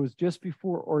one, it was just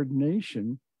before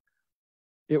ordination.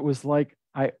 It was like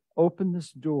I opened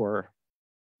this door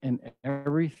and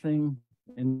everything,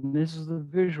 and this is the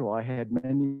visual I had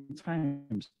many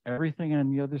times, everything on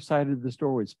the other side of this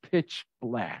door was pitch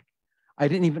black. I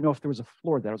didn't even know if there was a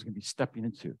floor that I was going to be stepping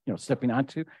onto.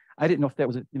 I didn't know if that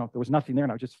was, if there was nothing there,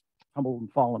 and I would just tumble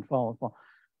and fall and fall and fall.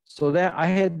 So that I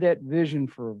had that vision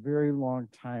for a very long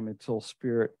time until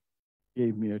Spirit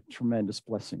gave me a tremendous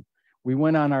blessing. We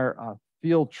went on our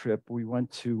field trip. We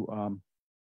went to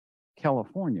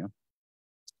California,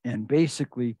 and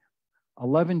basically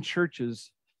 11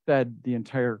 churches fed the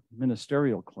entire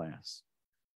ministerial class.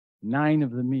 9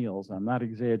 of the meals, I'm not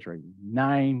exaggerating,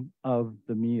 9 of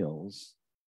the meals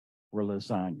were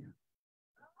lasagna.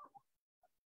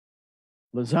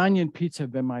 Lasagna and pizza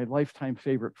have been my lifetime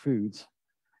favorite foods.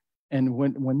 And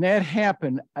when that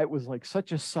happened, it was like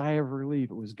such a sigh of relief.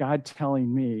 It was God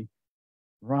telling me,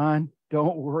 Ron,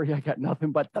 don't worry, I got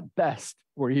nothing but the best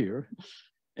for you.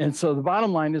 And so the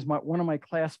bottom line is one of my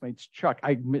classmates, Chuck,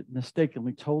 I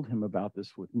mistakenly told him about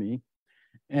this with me.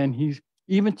 And he's,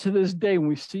 even to this day, when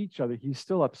we see each other, he's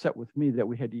still upset with me that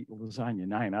we had to eat lasagna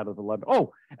 9 out of 11.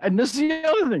 Oh, and this is the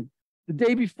other thing. The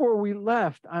day before we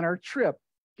left on our trip,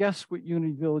 guess what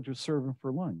Unity Village was serving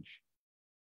for lunch?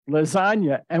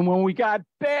 Lasagna. And when we got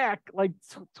back, like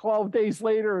 12 days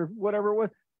later, or whatever it was,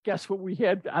 guess what we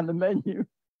had on the menu?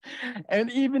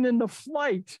 And even in the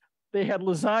flight, they had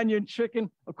lasagna and chicken.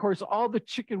 Of course, all the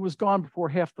chicken was gone before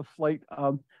half the flight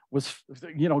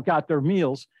got their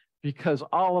meals, because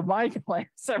all of my class,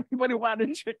 everybody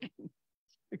wanted chicken,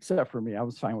 except for me. I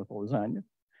was fine with the lasagna.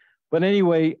 But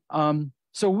anyway,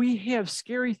 so we have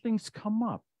scary things come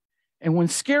up. And when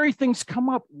scary things come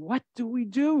up, what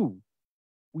do?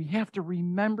 We have to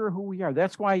remember who we are.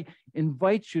 That's why I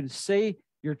invite you to say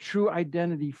your true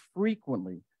identity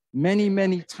frequently, many,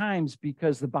 many times,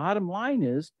 because the bottom line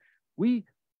is we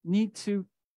need to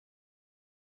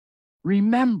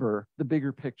remember the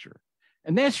bigger picture.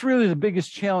 And that's really the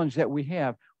biggest challenge that we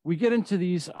have. We get into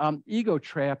these ego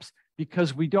traps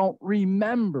because we don't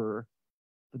remember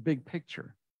the big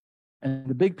picture. And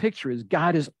the big picture is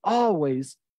God is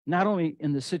always not only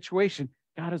in the situation,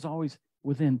 God is always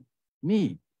within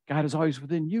me. God is always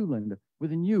within you, Linda,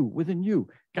 within you.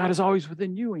 God is always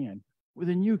within you, Ann,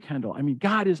 within you, Kendall. I mean,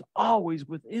 God is always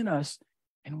within us,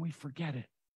 and we forget it.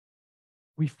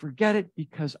 We forget it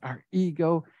because our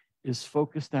ego is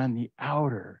focused on the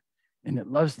outer, and it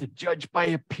loves to judge by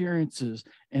appearances,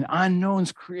 and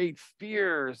unknowns create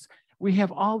fears. We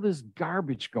have all this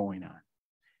garbage going on.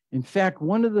 In fact,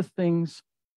 one of the things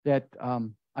that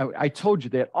I told you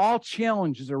that all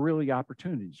challenges are really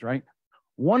opportunities, right?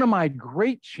 One of my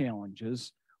great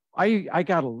challenges, I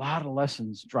got a lot of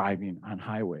lessons driving on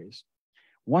highways.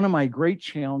 One of my great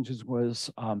challenges was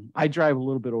I drive a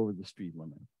little bit over the speed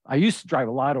limit. I used to drive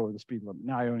a lot over the speed limit.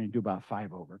 Now I only do about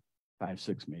 5 over, 5,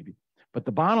 6 maybe. But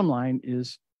the bottom line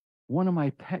is one of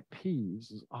my pet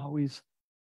peeves is always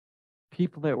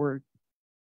people that were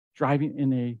driving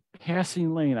in a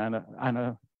passing lane on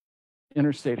a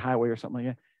interstate highway or something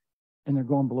like that, and they're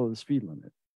going below the speed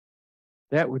limit.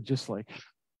 That would just like,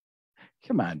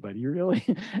 come on, buddy, really?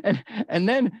 And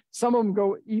then some of them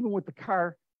go, even with the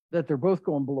car, that they're both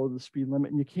going below the speed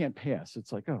limit and you can't pass.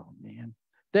 It's like, oh man,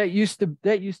 that used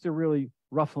to really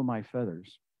ruffle my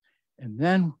feathers. And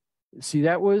then, see,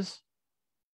 that was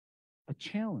a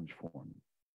challenge for me.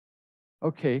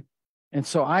 Okay, and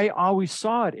so I always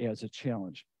saw it as a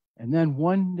challenge. And then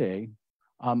one day,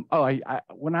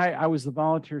 when I was the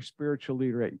volunteer spiritual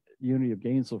leader at Unity of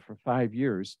Gainesville for 5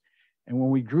 years, and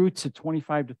when we grew to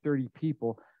 25 to 30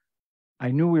 people, I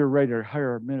knew we were ready to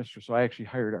hire a minister, so I actually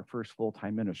hired our first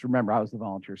full-time minister. Remember, I was the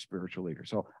volunteer spiritual leader.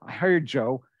 So I hired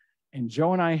Joe, and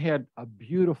Joe and I had a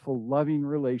beautiful, loving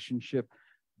relationship.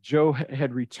 Joe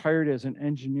had retired as an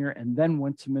engineer and then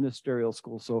went to ministerial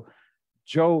school. So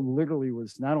Joe literally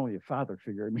was not only a father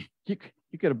figure. I mean, he could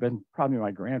have been probably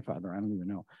my grandfather. I don't even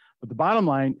know. But the bottom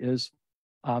line is,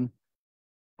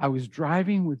 I was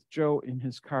driving with Joe in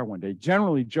his car one day.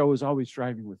 Generally, Joe was always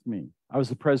driving with me. I was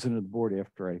the president of the board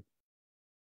after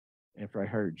I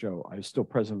hired Joe. I was still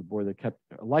president of the board that kept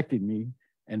electing me.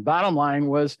 And bottom line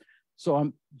was,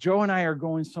 so Joe and I are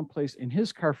going someplace in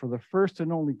his car for the first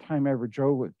and only time ever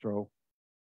Joe drove.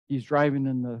 He's driving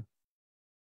in the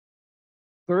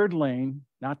third lane,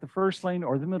 not the first lane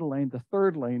or the middle lane, the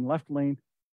third lane, left lane,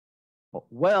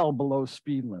 well below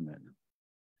speed limit.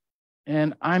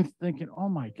 And I'm thinking, oh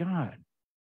my God,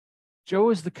 Joe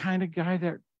is the kind of guy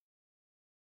that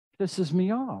pisses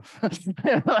me off.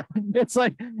 It's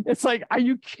like, are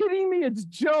you kidding me? It's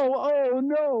Joe. Oh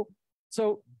no.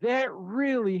 So that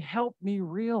really helped me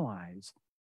realize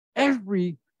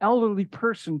every elderly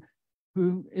person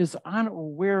who is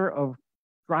unaware of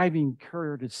driving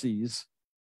courtesies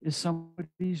is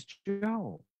somebody's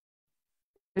Joe.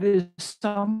 It is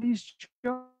somebody's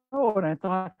Joe. And I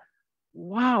thought,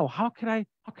 wow, how could I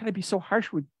be so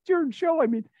harsh with dear Joe?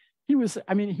 He was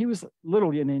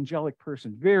literally an angelic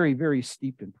person, very, very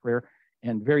steeped in prayer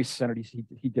and very centered.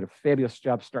 He did a fabulous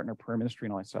job starting our prayer ministry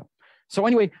and all that stuff. So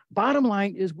anyway, bottom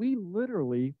line is we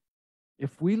literally,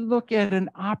 if we look at an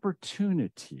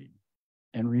opportunity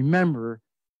and remember,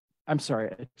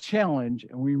 a challenge,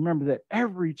 and we remember that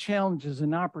every challenge is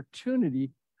an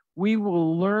opportunity, we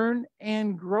will learn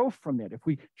and grow from that. If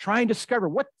we try and discover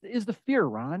what is the fear,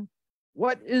 Ron,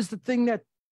 what is the thing that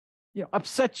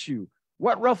upsets you,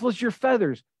 what ruffles your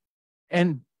feathers,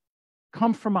 and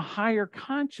come from a higher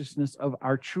consciousness of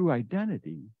our true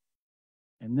identity.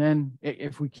 And then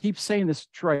if we keep saying this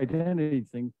true identity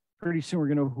thing, pretty soon we're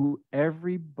going to know who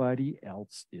everybody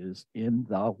else is in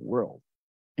the world,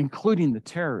 including the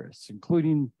terrorists,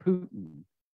 including Putin.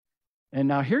 And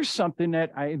now here's something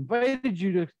that I invited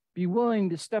you to be willing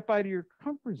to step out of your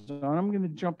comfort zone. I'm going to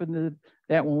jump into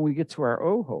that when we get to our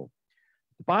OHO.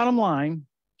 The bottom line,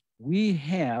 we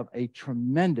have a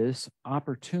tremendous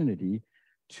opportunity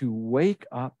to wake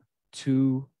up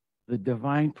to the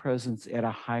divine presence at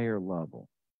a higher level.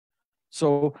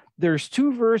 So there's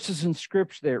two verses in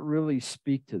scripture that really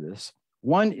speak to this.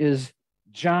 One is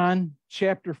John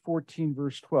chapter 14,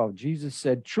 verse 12. Jesus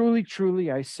said, "Truly,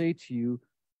 truly, I say to you,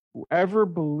 whoever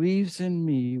believes in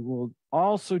me will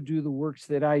also do the works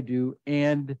that I do,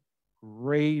 and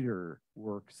greater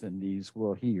works than these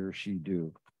will he or she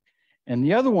do." And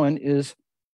the other one is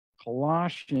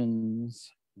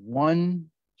Colossians 1,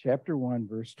 chapter 1,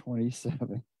 verse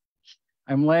 27.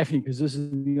 I'm laughing because this is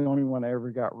the only one I ever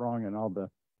got wrong in all the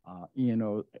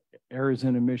errors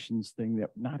and omissions thing that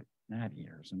not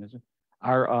errors and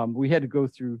omissions. We had to go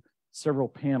through several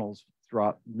panels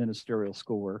throughout ministerial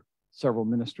school where several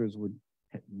ministers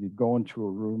you'd go into a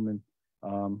room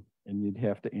and you'd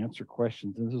have to answer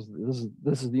questions. And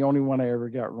this is the only one I ever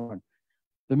got wrong.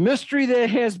 The mystery that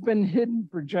has been hidden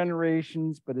for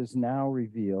generations but is now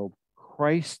revealed,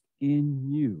 Christ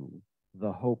in you,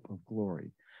 the hope of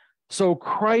glory. So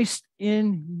Christ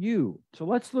in you. So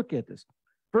let's look at this.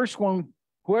 First one,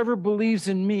 whoever believes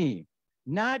in me,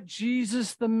 not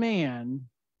Jesus the man.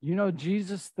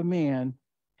 Jesus the man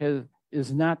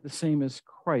is not the same as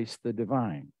Christ the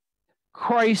divine.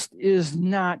 Christ is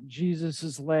not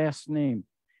Jesus's last name.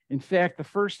 In fact, the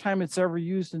first time it's ever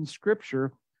used in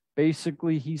scripture,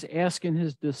 basically he's asking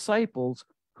his disciples,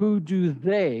 who do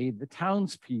they, the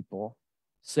townspeople,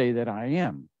 say that I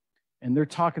am? And they're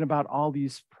talking about all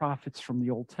these prophets from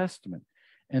the Old Testament.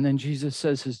 And then Jesus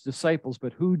says his disciples,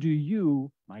 but who do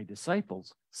you, my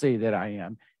disciples, say that I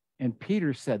am? And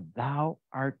Peter said, thou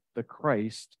art the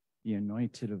Christ, the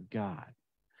anointed of God.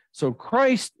 So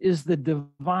Christ is the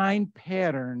divine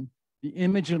pattern, the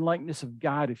image and likeness of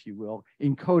God, if you will,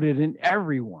 encoded in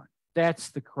everyone. That's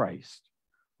the Christ.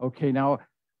 Okay, now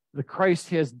the Christ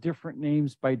has different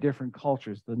names by different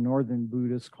cultures. The Northern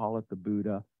Buddhists call it the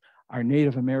Buddha. Our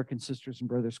Native American sisters and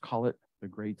brothers call it the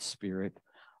Great Spirit.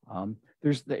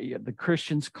 There's the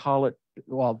Christians call it,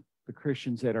 well, the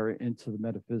Christians that are into the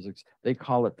metaphysics, they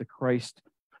call it the Christ.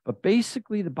 But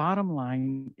basically the bottom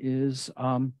line is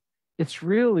it's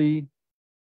really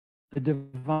the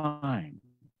divine,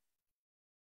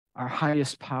 our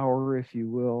highest power, if you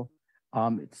will.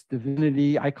 It's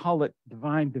divinity. I call it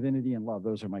divine, divinity, and love.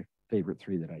 Those are my favorite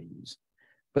three that I use.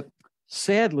 But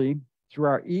sadly, through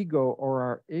our ego or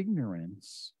our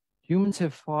ignorance, humans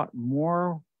have fought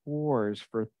more wars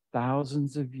for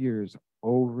thousands of years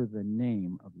over the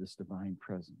name of this divine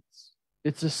presence.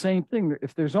 It's the same thing.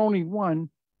 If there's only one,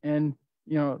 and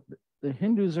the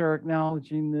Hindus are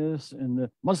acknowledging this, and the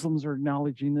Muslims are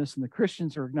acknowledging this, and the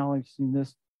Christians are acknowledging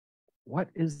this, what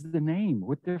is the name?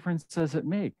 What difference does it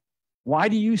make? Why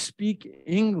do you speak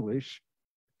English?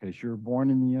 Because you're born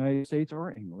in the United States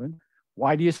or England.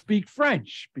 Why do you speak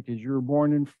French? Because you were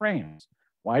born in France.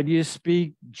 Why do you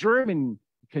speak German?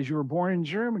 Because you were born in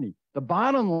Germany. The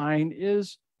bottom line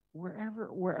is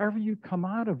wherever you come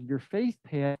out of your faith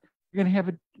path,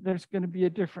 there's going to be a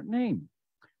different name.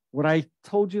 What I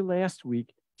told you last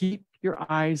week, keep your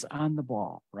eyes on the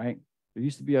ball, right? There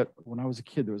used to be when I was a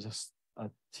kid, there was a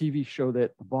TV show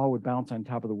that the ball would bounce on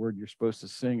top of the word you're supposed to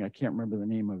sing. I can't remember the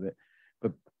name of it,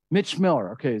 but Mitch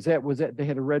Miller. Okay, was that they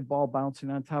had a red ball bouncing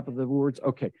on top of the words?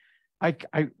 Okay,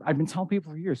 I've been telling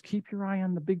people for years, keep your eye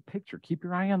on the big picture, keep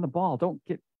your eye on the ball. Don't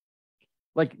get,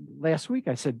 like last week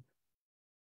I said,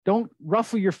 don't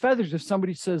ruffle your feathers if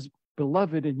somebody says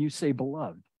beloved and you say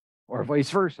beloved, or vice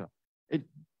versa.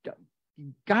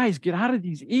 Guys, get out of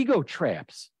these ego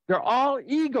traps. They're all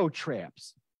ego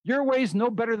traps. Your way's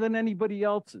no better than anybody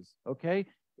else's, okay?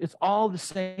 It's all the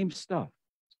same stuff.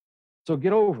 So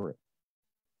get over it.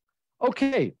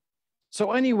 Okay,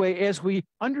 so anyway, as we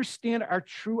understand our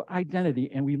true identity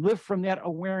and we live from that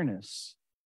awareness,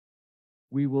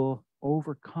 we will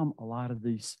overcome a lot of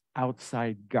these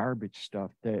outside garbage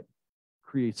stuff that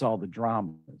creates all the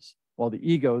dramas, while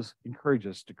the egos encourage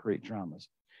us to create dramas.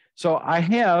 So I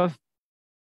have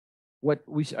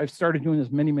I've started doing this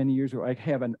many, many years ago. I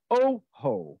have an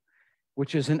OHO,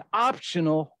 which is an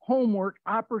optional homework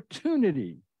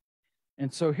opportunity.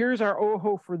 And so here's our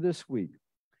OHO for this week.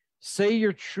 Say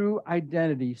your true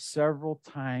identity several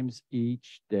times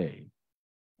each day.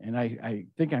 And I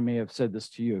think I may have said this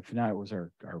to you. If not, it was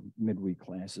our midweek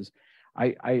classes.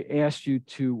 I asked you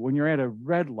to, when you're at a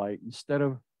red light, instead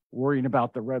of worrying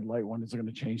about the red light, when is it going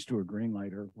to change to a green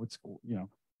light, or what's,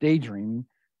 daydreaming,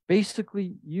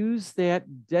 basically use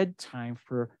that dead time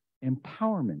for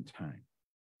empowerment time.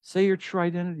 Say your true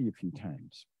identity a few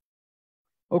times.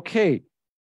 Okay,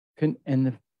 and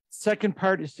the second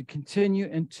part is to continue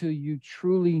until you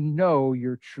truly know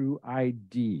your true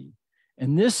ID.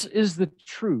 And this is the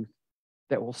truth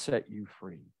that will set you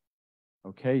free.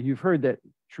 Okay, you've heard that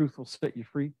truth will set you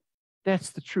free.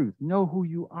 That's the truth. Know who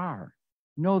you are.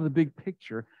 Know the big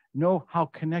picture. Know how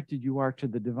connected you are to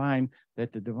the divine,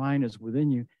 that the divine is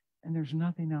within you. And there's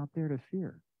nothing out there to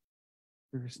fear.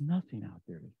 There's nothing out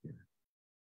there to fear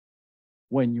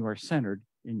when you are centered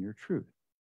in your truth.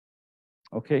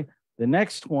 Okay, the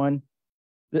next one,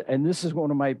 and this is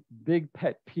one of my big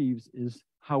pet peeves, is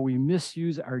how we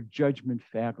misuse our judgment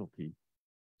faculty.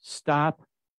 Stop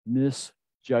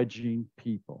misjudging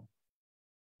people.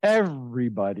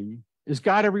 Everybody, is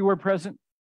God everywhere present?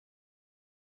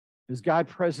 Is God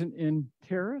present in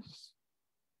terrorists?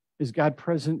 Is God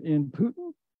present in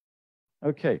Putin?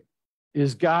 Okay.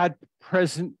 Is God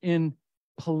present in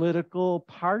political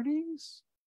parties?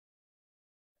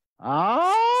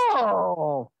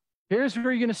 Oh, here's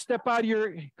where you're going to step out of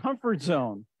your comfort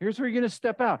zone. Here's where you're going to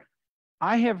step out.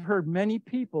 I have heard many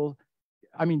people,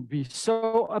 be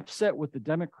so upset with the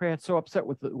Democrats, so upset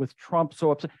with Trump,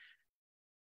 so upset.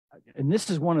 And this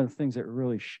is one of the things that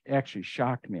really actually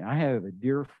shocked me. I have a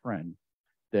dear friend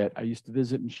that I used to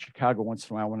visit in Chicago once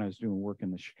in a while when I was doing work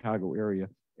in the Chicago area.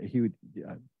 He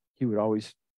would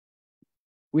always,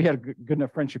 we had a good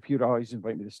enough friendship, he would always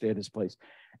invite me to stay at his place.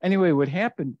 Anyway, what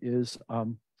happened is,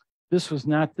 this was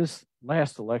not this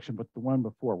last election, but the one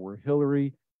before, where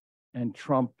Hillary and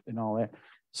Trump and all that.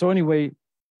 So anyway,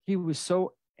 he was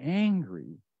so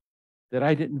angry that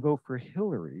I didn't vote for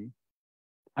Hillary.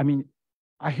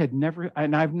 I had never,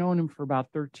 and I've known him for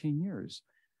about 13 years.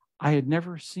 I had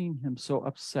never seen him so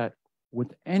upset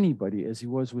with anybody as he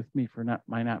was with me for not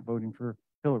voting for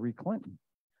Hillary Clinton.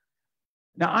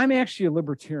 Now, I'm actually a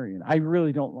libertarian. I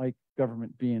really don't like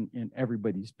government being in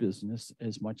everybody's business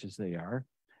as much as they are.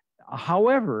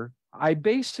 However, I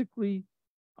basically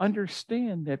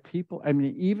understand that people,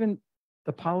 even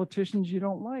the politicians you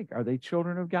don't like, are they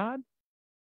children of God?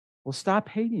 Well, stop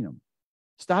hating them.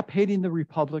 Stop hating the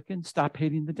Republicans. Stop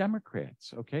hating the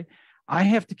Democrats, okay? I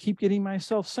have to keep getting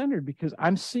myself centered because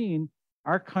I'm seeing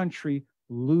our country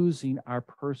losing our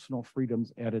personal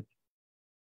freedoms at an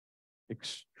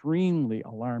extremely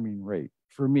alarming rate.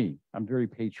 For me, I'm very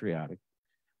patriotic.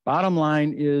 Bottom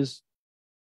line is,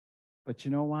 but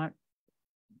you know what?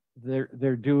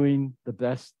 They're doing the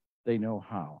best they know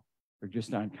how. They're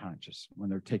just unconscious when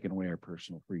they're taking away our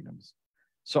personal freedoms.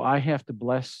 So I have to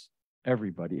bless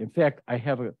everybody. In fact, I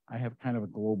have kind of a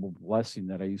global blessing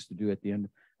that I used to do at the end.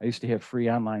 I used to have free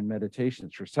online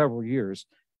meditations for several years,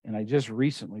 and I just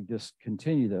recently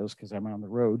discontinued those because I'm on the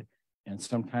road, and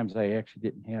sometimes I actually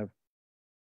didn't have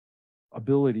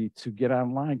ability to get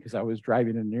online because I was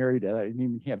driving in an area that I didn't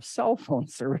even have cell phone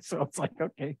service. So it's like,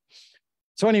 okay.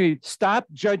 So anyway, stop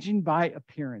judging by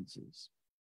appearances.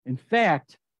 In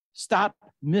fact, stop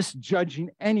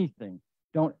misjudging anything.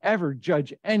 Don't ever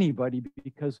judge anybody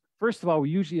because, first of all, we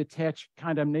usually attach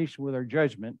condemnation with our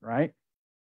judgment, right?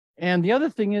 And the other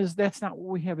thing is that's not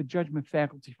what we have a judgment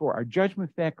faculty for. Our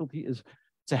judgment faculty is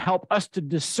to help us to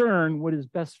discern what is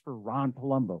best for Ron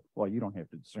Palumbo. Well, you don't have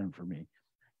to discern for me.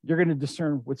 You're going to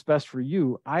discern what's best for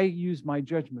you. I use my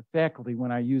judgment faculty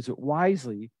when I use it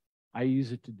wisely I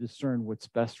use it to discern what's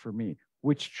best for me,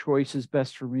 which choice is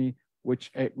best for me,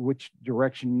 which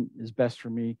direction is best for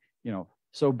me, you know.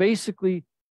 So basically,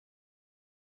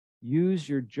 use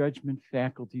your judgment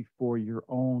faculty for your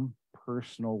own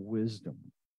personal wisdom.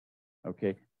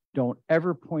 Okay. Don't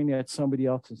ever point at somebody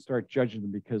else and start judging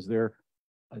them because they're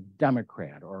a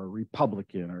Democrat or a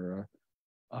Republican or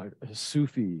a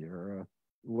Sufi or a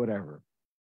whatever.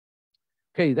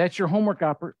 Okay, that's your homework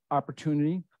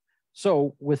opportunity.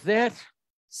 So with that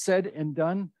said and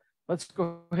done, let's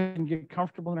go ahead and get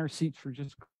comfortable in our seats for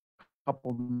just a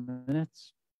couple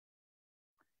minutes.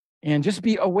 And just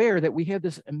be aware that we have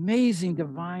this amazing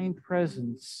divine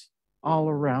presence all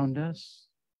around us.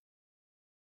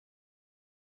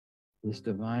 This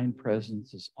divine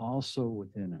presence is also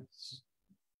within us.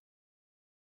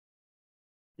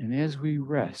 And as we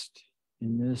rest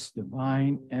in this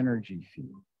divine energy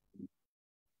field,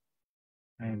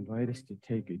 I invite us to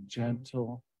take a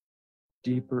gentle,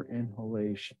 deeper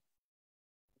inhalation.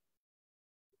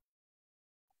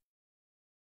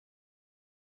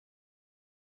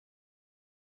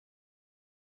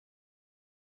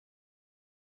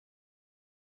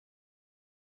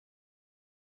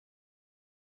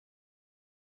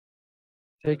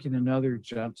 Taking another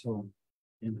gentle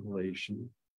inhalation.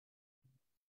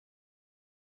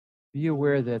 Be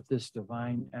aware that this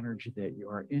divine energy that you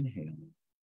are inhaling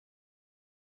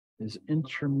is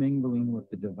intermingling with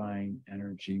the divine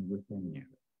energy within you.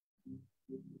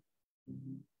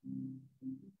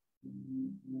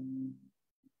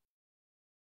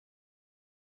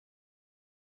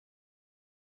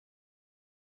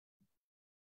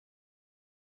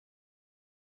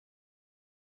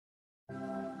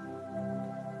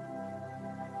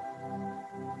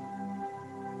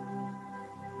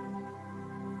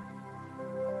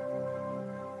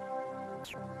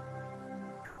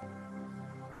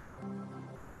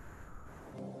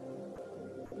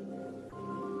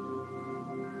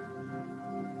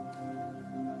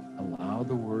 Allow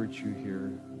the words you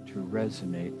hear to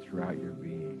resonate throughout your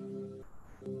being,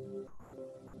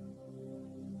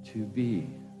 to be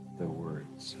the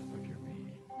words of your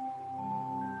being.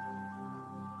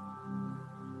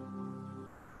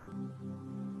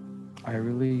 I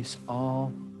release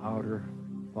all outer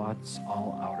thoughts,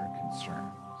 all outer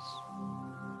concerns.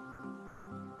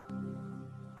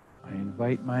 I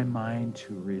invite my mind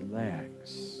to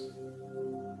relax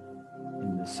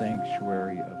in the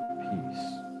sanctuary of peace.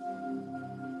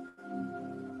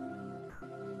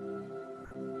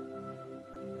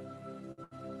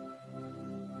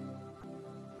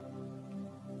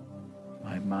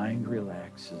 My mind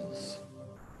relaxes,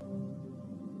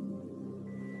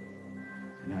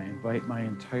 and I invite my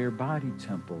entire body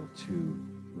temple to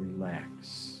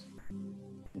relax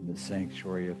in the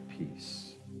sanctuary of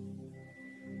peace.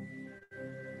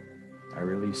 I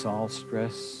release all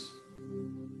stress,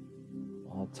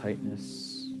 all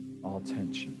tightness, all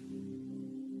tension.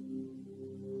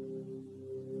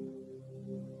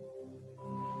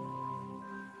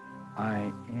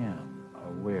 I am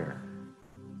aware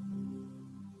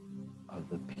of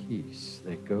the peace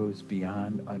that goes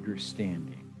beyond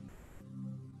understanding.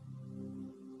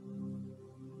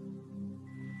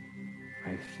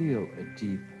 I feel a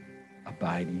deep,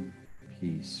 abiding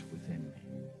peace within me.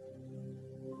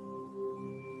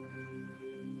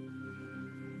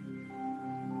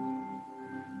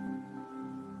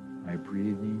 My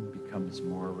breathing becomes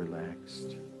more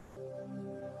relaxed,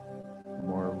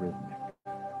 more rhythmic.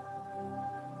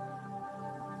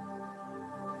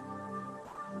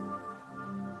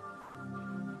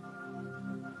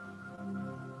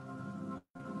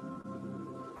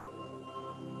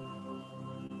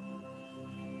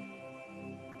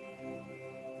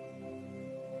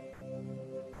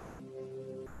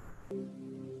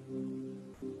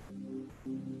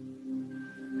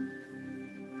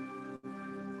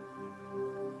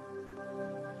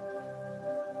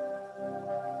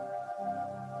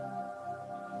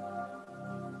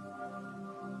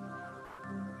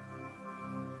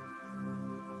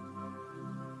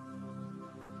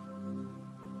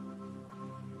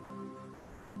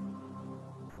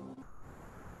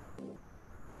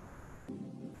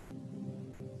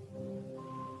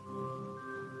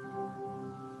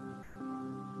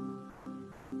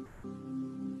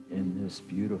 In this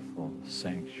beautiful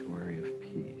sanctuary of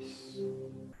peace,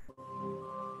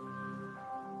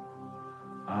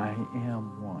 I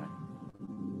am one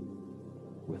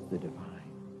with the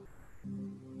divine.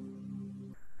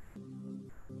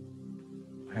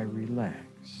 I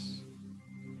relax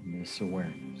in this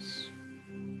awareness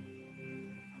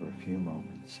for a few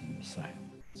moments in the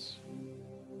silence.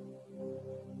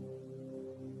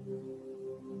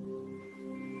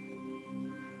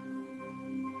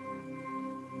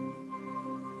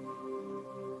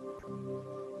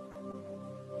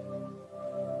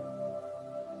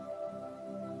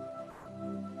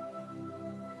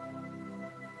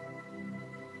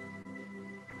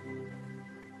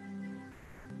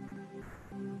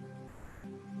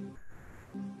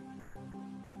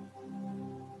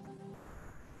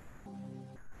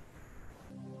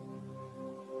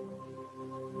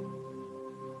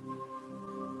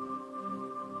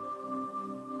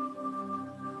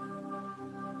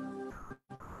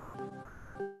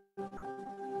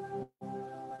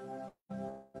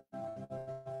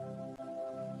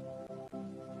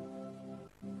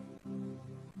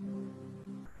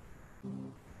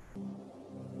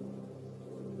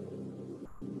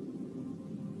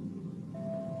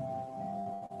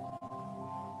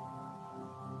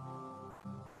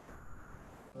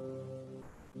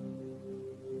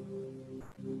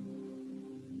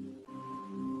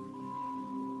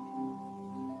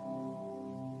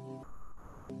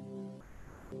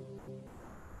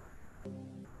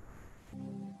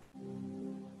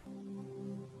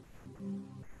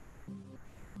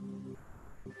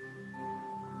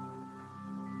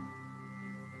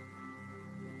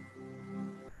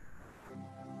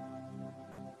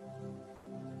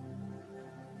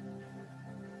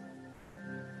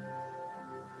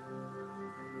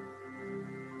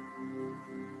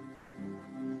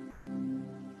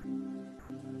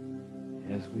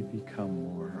 as we become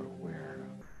more aware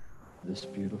of this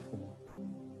beautiful,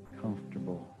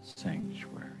 comfortable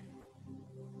sanctuary,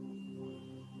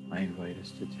 I invite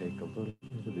us to take a little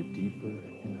bit of a deeper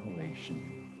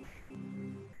inhalation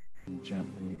and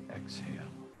gently exhale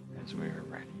as we are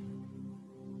ready.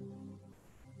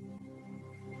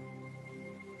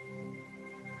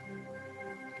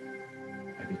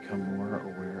 I become more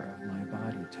aware of my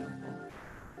body temple,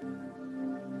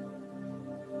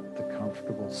 the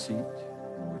comfortable seat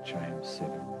in which I am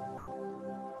sitting,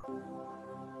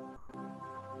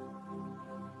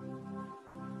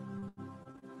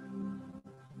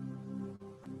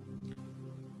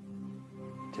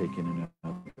 taking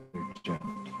another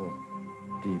gentle,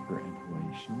 deeper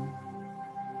inhalation.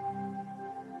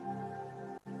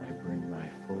 I bring my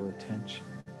full attention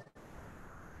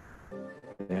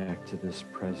back to this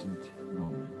present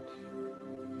moment.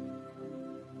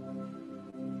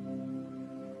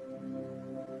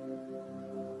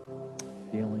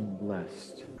 Feeling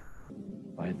blessed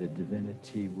by the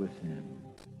divinity within,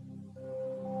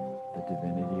 the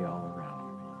divinity all around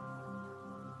me.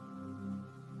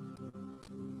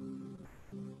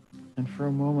 And for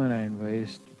a moment, I invite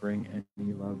us to bring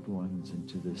any loved ones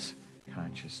into this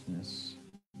consciousness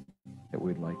that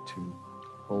we'd like to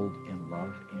hold in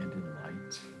love and in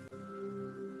light.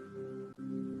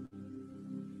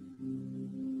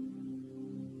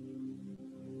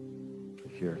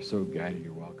 If you're so guided,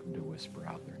 you're welcome to whisper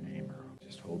out their name or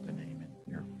just hold the name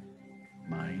in your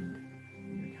mind,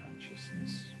 in your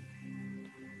consciousness.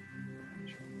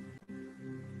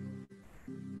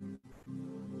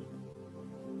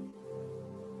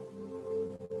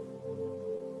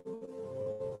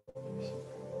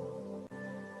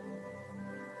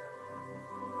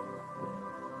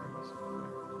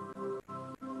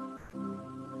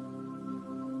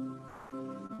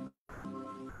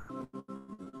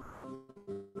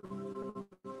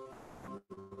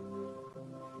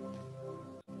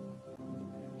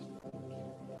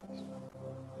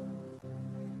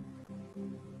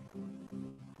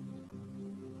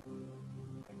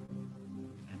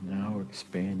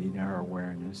 Expanding our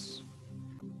awareness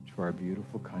to our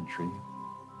beautiful country,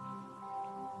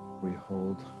 we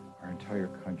hold our entire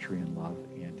country in love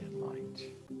and in light,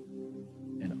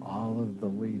 and all of the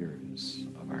leaders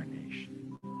of our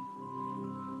nation.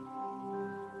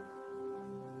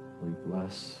 We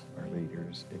bless our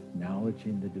leaders,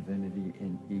 acknowledging the divinity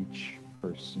in each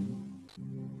person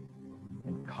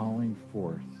and calling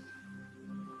forth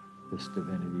this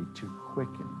divinity to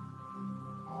quicken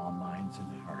all minds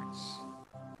and hearts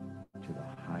to the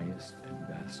highest and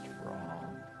best for all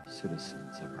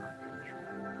citizens of our country.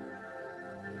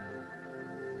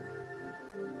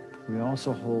 We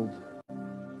also hold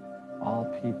all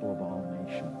people of all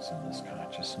nations in this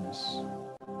consciousness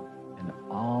and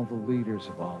all the leaders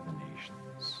of all the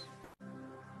nations,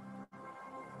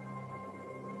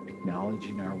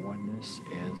 acknowledging our oneness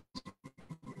as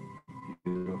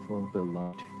beautiful,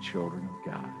 beloved children of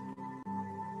God.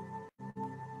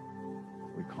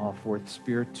 We call forth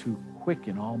Spirit to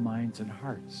quicken all minds and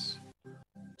hearts,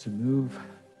 to move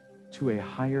to a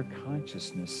higher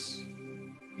consciousness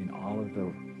in all of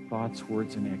the thoughts,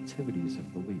 words, and activities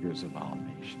of the leaders of all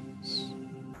nations.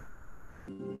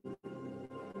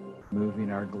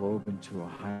 Moving our globe into a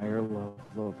higher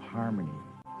level of harmony,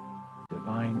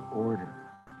 divine order,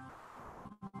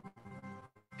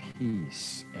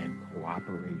 peace, and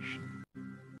cooperation.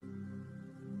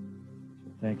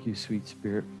 Thank you, sweet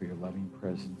Spirit, for your loving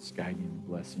presence, guiding and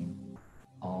blessing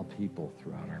all people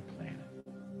throughout our planet.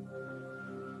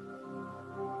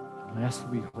 And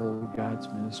lastly, we hold God's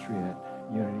ministry at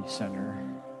Unity Center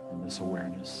in this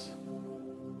awareness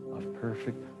of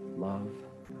perfect love,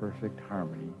 perfect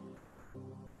harmony,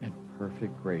 and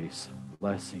perfect grace,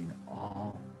 blessing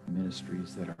all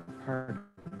ministries that are part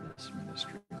of this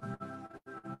ministry.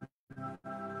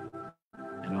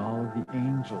 And all of the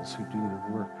angels who do the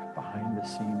work behind the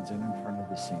scenes and in front of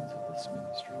the scenes of this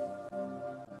ministry.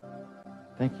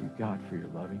 Thank you, God, for your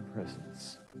loving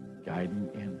presence, guiding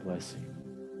and blessing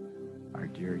our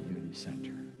dear Unity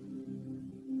Center.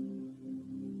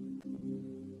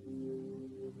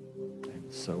 And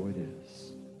so it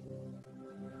is.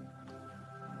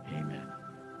 Amen.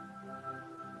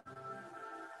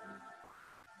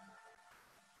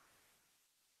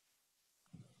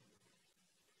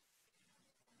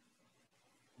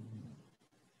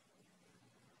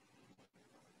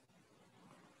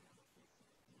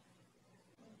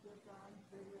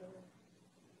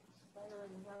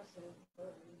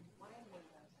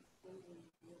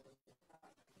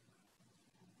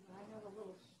 I have a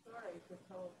little story to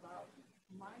tell about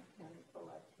my pen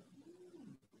collection.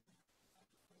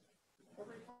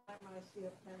 Every time I see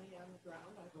a penny on the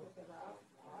ground, I pick it up.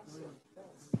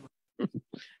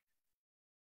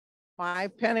 My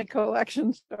penny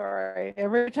collection story.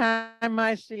 Every time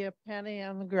I see a penny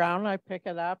on the ground, I pick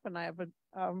it up and I have a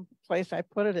place I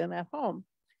put it in at home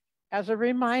as a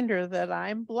reminder that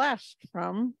I'm blessed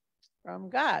from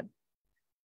God.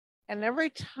 And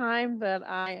every time that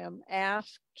I am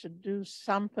asked to do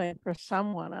something for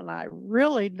someone and I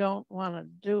really don't want to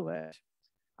do it,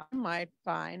 I might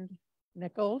find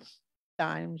nickels,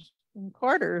 dimes, and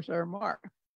quarters or more.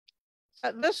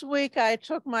 This week, I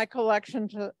took my collection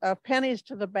of pennies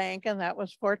to the bank, and that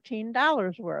was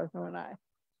 $14 worth when I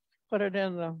put it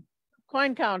in the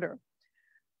coin counter.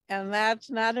 And that's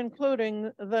not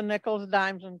including the nickels,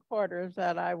 dimes, and quarters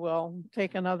that I will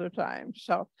take another time.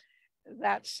 So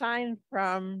that sign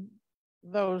from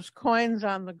those coins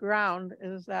on the ground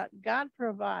is that God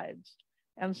provides.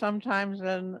 And sometimes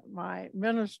in my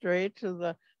ministry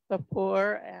to the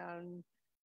poor and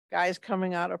guys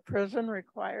coming out of prison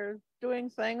requires doing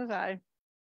things, I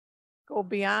go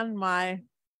beyond my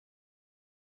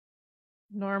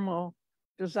normal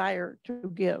desire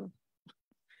to give.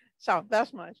 So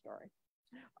that's my story.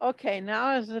 Okay,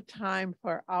 now is the time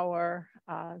for our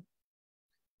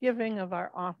giving of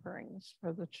our offerings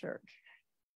for the church.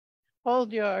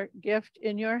 Hold your gift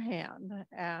in your hand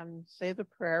and say the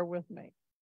prayer with me.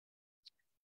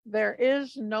 There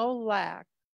is no lack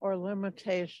or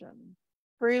limitation.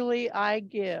 Freely I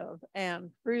give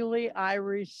and freely I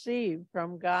receive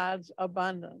from God's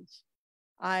abundance.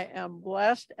 I am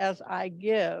blessed as I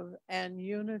give, and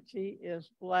unity is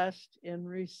blessed in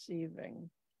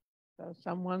receiving. So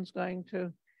someone's going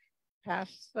to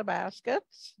pass the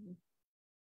baskets.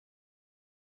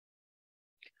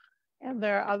 And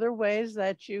there are other ways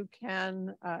that you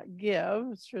can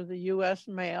give through the U.S.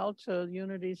 mail to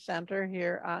Unity Center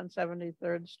here on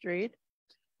 73rd Street,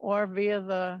 or via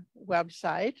the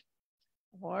website,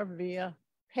 or via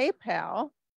PayPal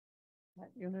at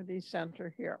Unity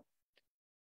Center here.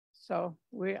 So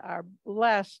we are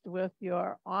blessed with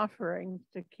your offerings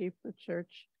to keep the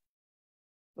church,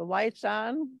 the lights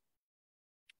on,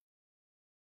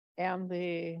 and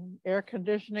the air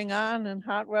conditioning on in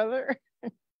hot weather.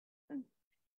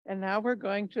 And now we're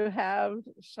going to have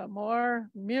some more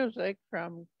music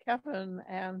from Kevin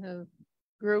and his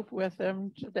group with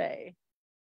him today.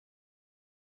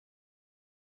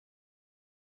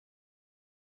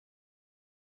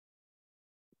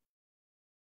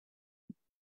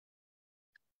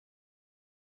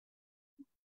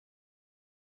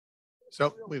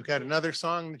 So we've got another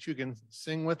song that you can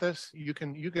sing with us. You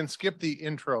can skip the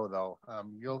intro though.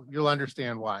 You'll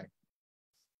understand why.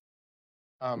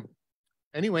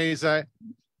 Anyways,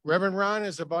 Reverend Ron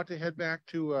is about to head back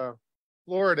to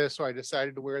Florida, so I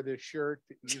decided to wear this shirt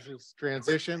to ease his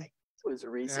transition. Was a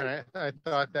reason. And I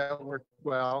thought that worked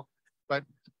well. But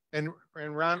and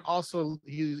Ron also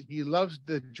he loves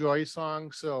the Joy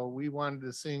song, so we wanted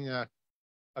to sing a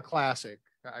classic.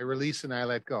 I Release and I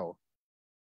Let Go.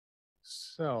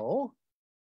 So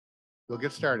we'll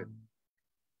get started.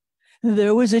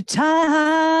 There was a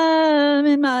time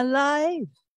in my life,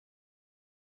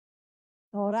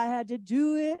 thought I had to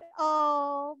do it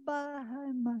all by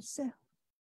myself.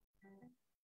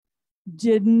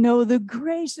 Didn't know the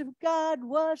grace of God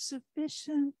was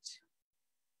sufficient.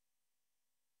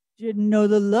 Didn't know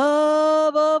the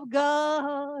love of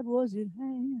God was at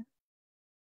hand.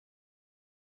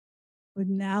 But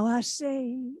now I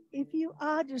say, if you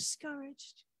are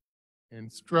discouraged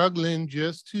and struggling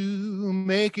just to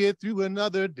make it through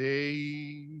another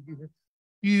day,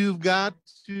 you've got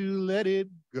to let it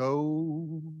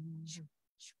go.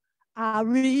 I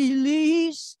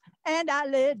release and I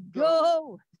let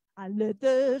go. I let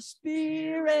the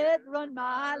Spirit run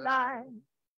my life.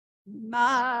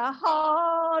 My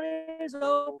heart is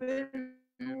open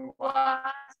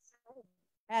wide,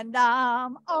 and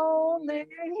I'm only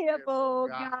here for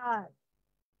God.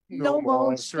 No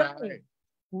more strife.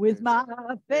 With my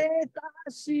faith,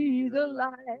 I see the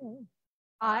light.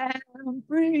 I am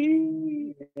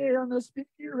free in the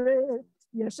Spirit.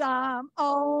 Yes, I'm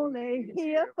only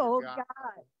here for God.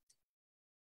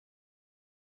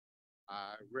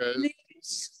 I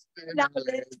release and I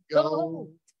let go.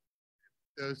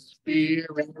 The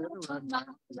Spirit run my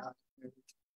life.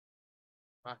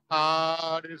 My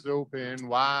heart is open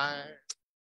wide,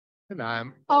 and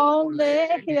I'm only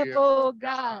here for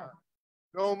God.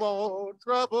 No more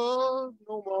trouble,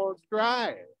 no more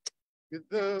strife. With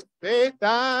the faith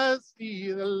I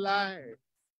see the light.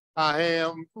 I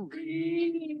am free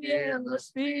in the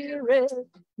Spirit.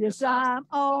 Yes, I'm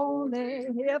only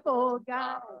here for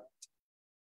God.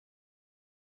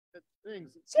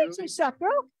 Sing some stuff, bro.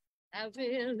 I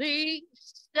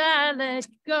release, I let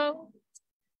go.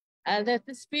 I let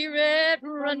the Spirit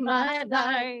run my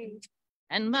life,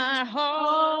 and my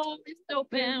heart is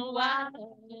open wide.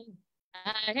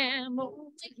 I am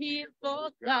only here for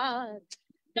God.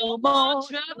 No more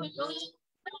trouble, no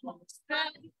more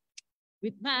strife.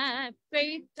 With my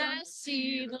faith, I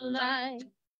see the light.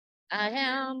 I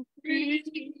am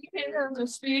free in the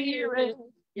Spirit.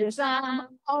 Yes, I'm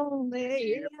only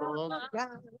here for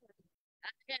God.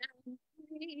 I am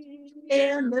free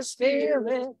in the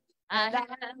Spirit. I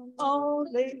am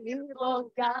only here for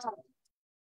God.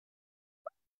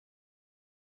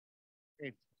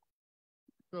 Great.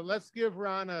 So let's give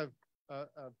Ron a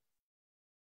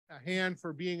hand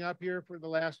for being up here for the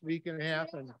last week and a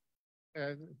half, and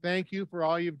thank you for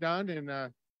all you've done,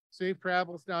 and safe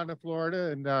travels down to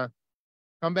Florida, and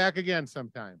come back again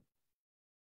sometime.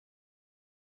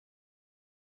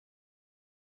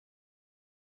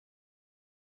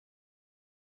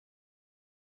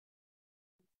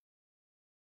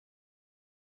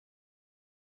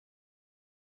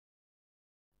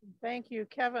 Thank you,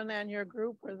 Kevin, and your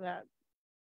group for that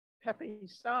peppy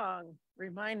song,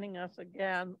 reminding us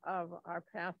again of our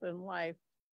path in life.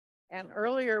 And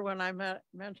earlier when I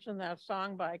mentioned that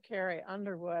song by Carrie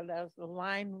Underwood, as the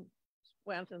line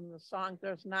went in the song,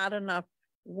 there's not enough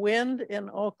wind in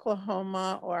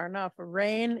Oklahoma or enough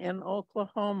rain in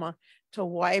Oklahoma to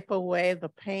wipe away the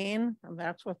pain. And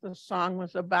that's what the song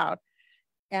was about.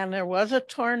 And there was a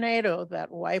tornado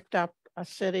that wiped up a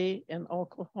city in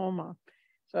Oklahoma.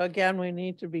 So again, we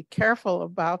need to be careful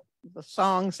about the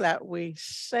songs that we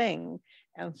sing.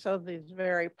 And so these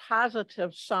very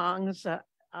positive songs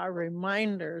are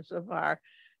reminders of our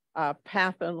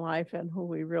path in life and who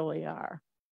we really are.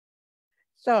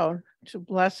 So to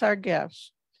bless our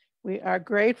gifts, we are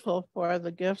grateful for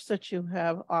the gifts that you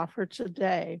have offered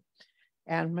today,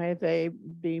 and may they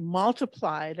be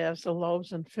multiplied as the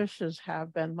loaves and fishes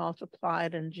have been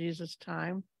multiplied in Jesus'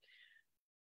 time.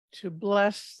 To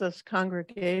bless this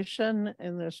congregation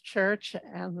in this church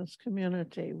and this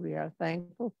community. We are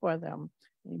thankful for them.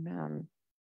 Amen.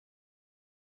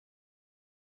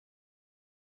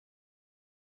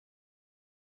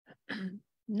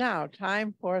 Now,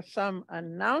 time for some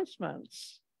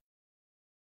announcements.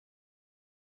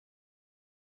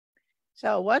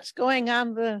 So what's going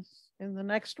on in the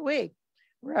next week?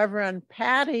 Reverend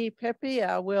Patty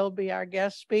Pipia will be our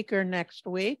guest speaker next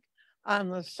week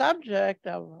on the subject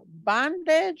of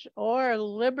bondage or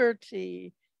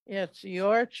liberty. It's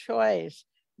your choice,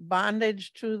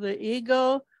 bondage to the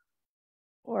ego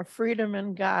or freedom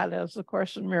in God, as the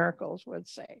Course in Miracles would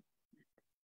say.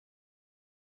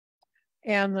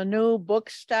 And the new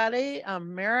book study,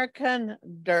 American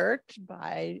Dirt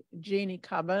by Jeannie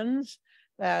Cubbins.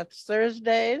 That's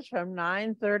Thursdays from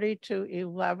 9:30 to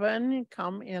 11.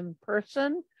 Come in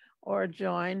person or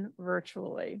join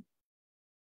virtually.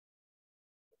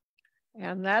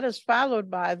 And that is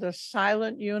followed by the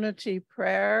silent unity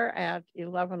prayer at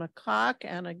 11 o'clock,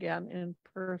 and again in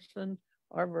person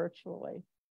or virtually.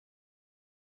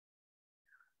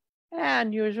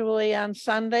 And usually on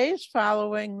Sundays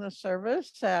following the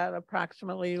service at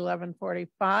approximately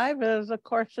 11:45 is A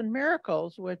Course in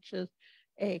Miracles, which is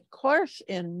a course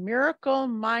in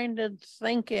miracle-minded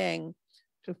thinking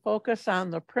to focus on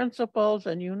the principles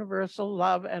and universal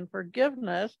love and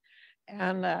forgiveness.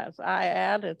 And as I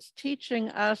add, it's teaching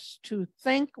us to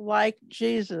think like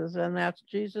Jesus, and that's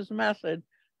Jesus' message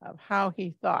of how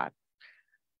he thought.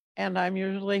 And I'm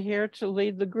usually here to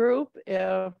lead the group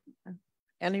if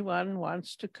anyone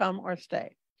wants to come or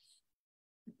stay.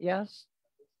 Yes?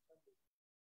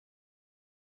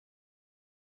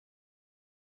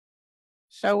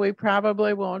 So we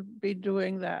probably won't be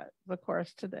doing the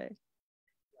course today.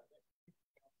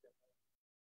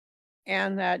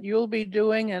 And that you'll be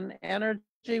doing an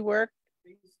energy work.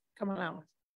 Come on out.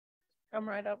 Come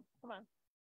right up. Come on.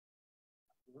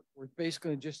 We're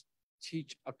basically just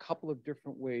teach a couple of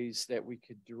different ways that we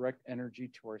could direct energy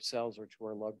to ourselves or to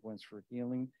our loved ones for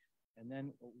healing. And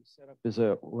then what we set up is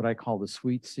what I call the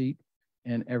sweet seat.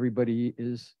 And everybody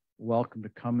is welcome to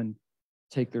come and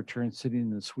take their turn sitting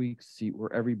in the sweet seat,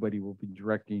 where everybody will be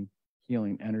directing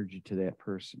healing energy to that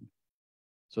person.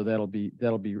 So that'll be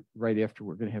right after.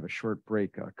 We're going to have a short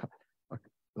break.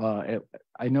 I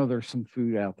know there's some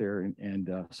food out there,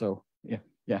 and so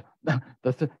yeah.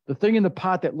 The thing in the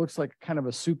pot that looks like kind of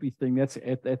a soupy thing, that's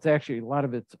actually a lot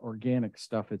of it's organic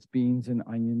stuff. It's beans and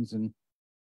onions and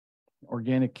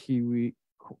organic quinoa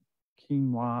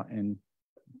and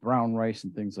brown rice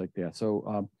and things like that.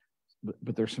 So,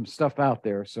 but there's some stuff out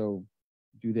there, so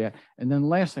do that. And then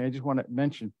lastly, I just want to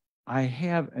mention, I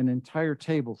have an entire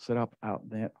table set up out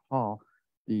in that hall.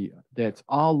 that's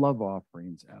all love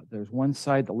offerings. There's one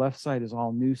side, the left side is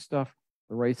all new stuff,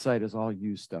 the right side is all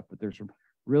used stuff. But there's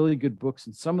really good books,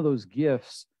 and some of those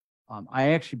gifts, I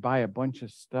actually buy a bunch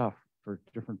of stuff for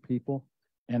different people,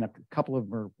 and a couple of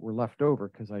them were left over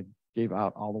because I gave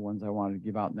out all the ones I wanted to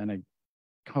give out, and then I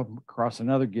come across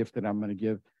another gift that I'm going to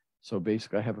give. So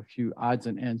basically, I have a few odds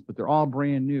and ends, but they're all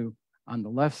brand new. On the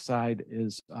left side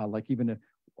is like even a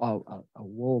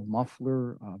wool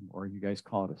muffler, or you guys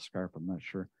call it a scarf. I'm not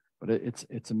sure, but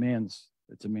it's a man's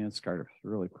scarf. It's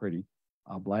really pretty,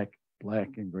 black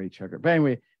and gray checker. But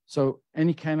anyway, so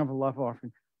any kind of a love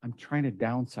offering. I'm trying to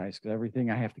downsize because everything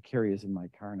I have to carry is in my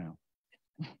car now.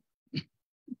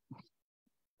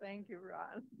 Thank you,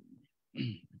 Ron.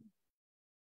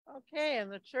 Okay,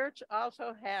 and the church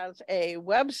also has a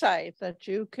website that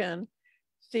you can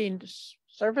see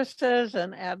services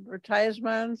and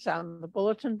advertisements on the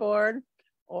bulletin board,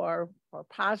 or for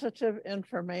positive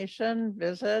information,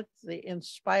 visit the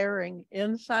Inspiring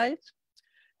Insights.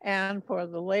 And for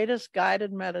the latest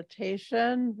guided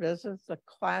meditation, visit the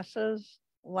classes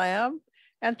lab.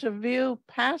 And to view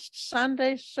past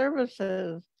Sunday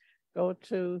services, go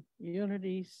to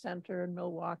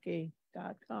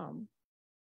unitycentermilwaukee.com.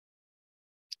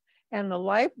 And the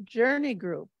Life Journey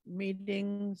Group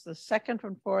meetings the second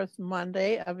and fourth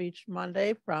Monday of each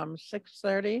Monday from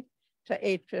 6:30 to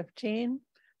 8:15.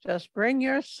 Just bring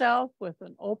yourself with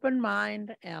an open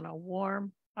mind and a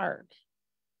warm heart.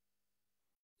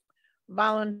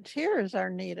 Volunteers are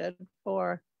needed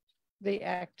for the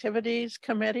activities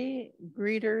committee,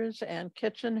 greeters and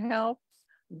kitchen help,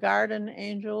 garden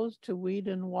angels to weed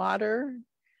and water,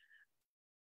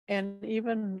 and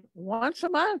even once a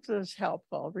month is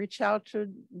helpful. Reach out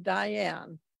to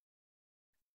Diane.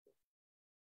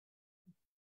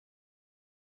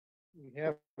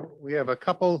 We have a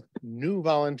couple new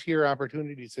volunteer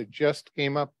opportunities that just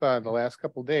came up the last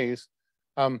couple days.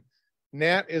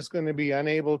 Nat is going to be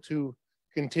unable to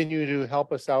continue to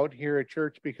help us out here at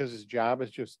church because his job is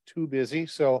just too busy.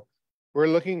 So we're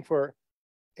looking for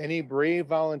any brave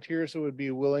volunteers who would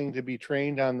be willing to be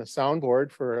trained on the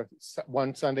soundboard for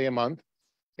one Sunday a month.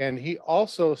 And he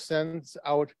also sends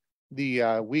out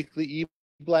the weekly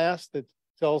e-blast that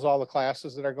tells all the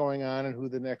classes that are going on and who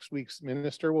the next week's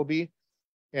minister will be.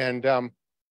 And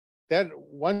that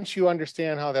once you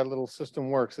understand how that little system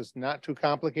works, it's not too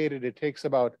complicated. It takes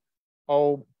about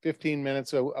 15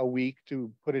 minutes a week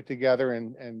to put it together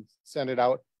and send it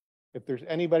out. If there's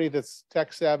anybody that's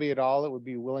tech savvy at all that would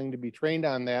be willing to be trained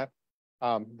on that,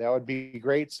 that would be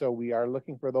great. So we are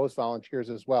looking for those volunteers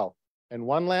as well. And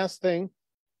one last thing,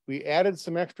 we added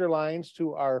some extra lines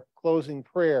to our closing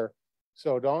prayer.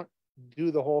 So don't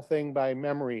do the whole thing by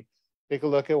memory. Take a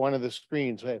look at one of the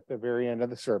screens at the very end of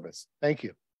the service. Thank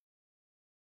you.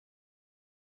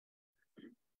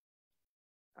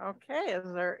 Okay,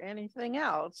 is there anything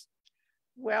else?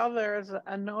 Well, there's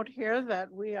a note here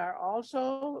that we are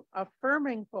also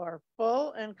affirming for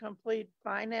full and complete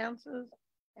finances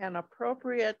and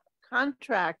appropriate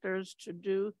contractors to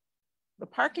do the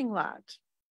parking lot.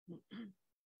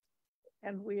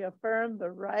 And we affirm the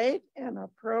right and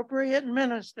appropriate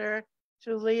minister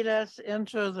to lead us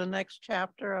into the next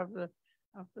chapter of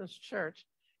this church.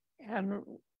 And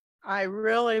I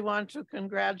really want to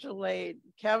congratulate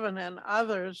Kevin and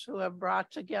others who have brought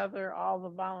together all the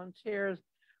volunteers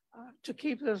to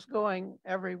keep this going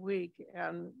every week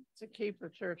and to keep the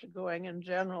church going in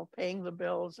general, paying the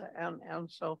bills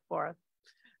and so forth.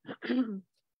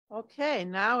 Okay,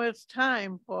 now it's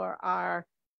time for our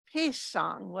peace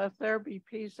song. Let there be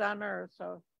peace on earth.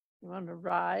 So you want to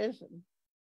rise and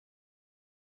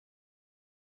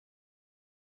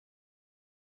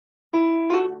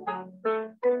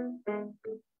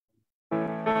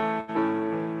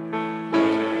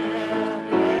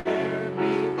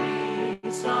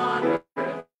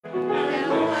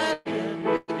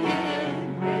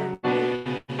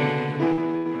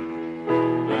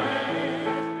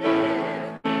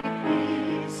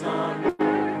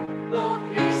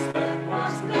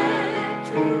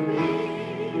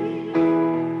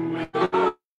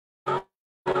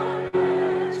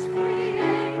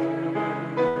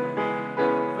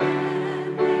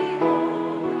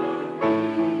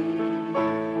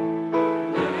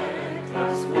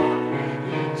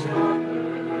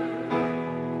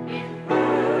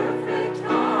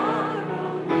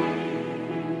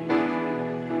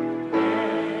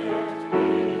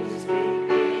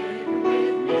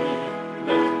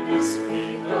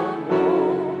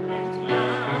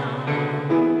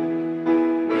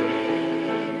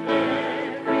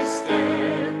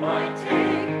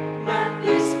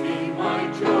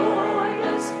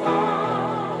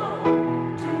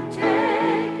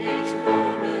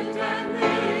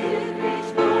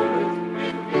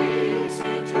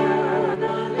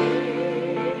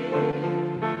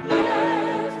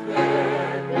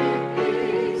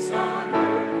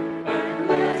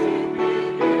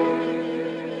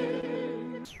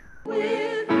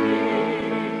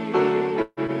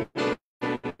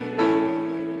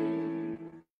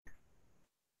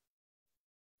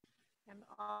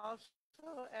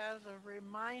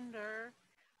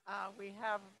we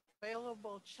have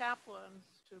available chaplains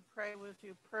to pray with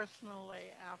you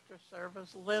personally after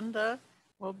service. Linda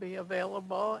will be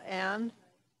available, and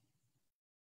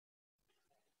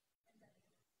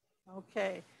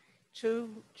okay, 2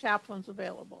 chaplains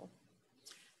available.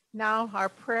 Now our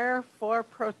prayer for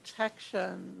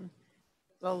protection.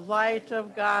 The light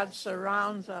of God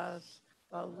surrounds us.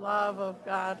 The love of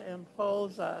God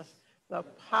enfolds us. The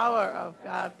power of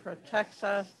God protects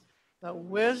us. The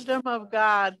wisdom of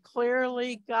God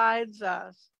clearly guides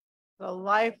us. The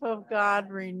life of God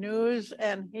renews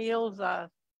and heals us.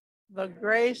 The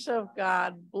grace of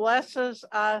God blesses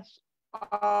us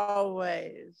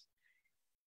always.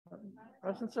 The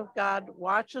presence of God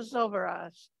watches over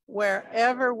us.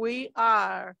 Wherever we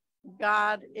are,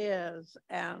 God is,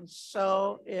 and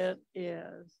so it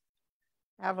is.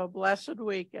 Have a blessed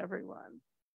week, everyone.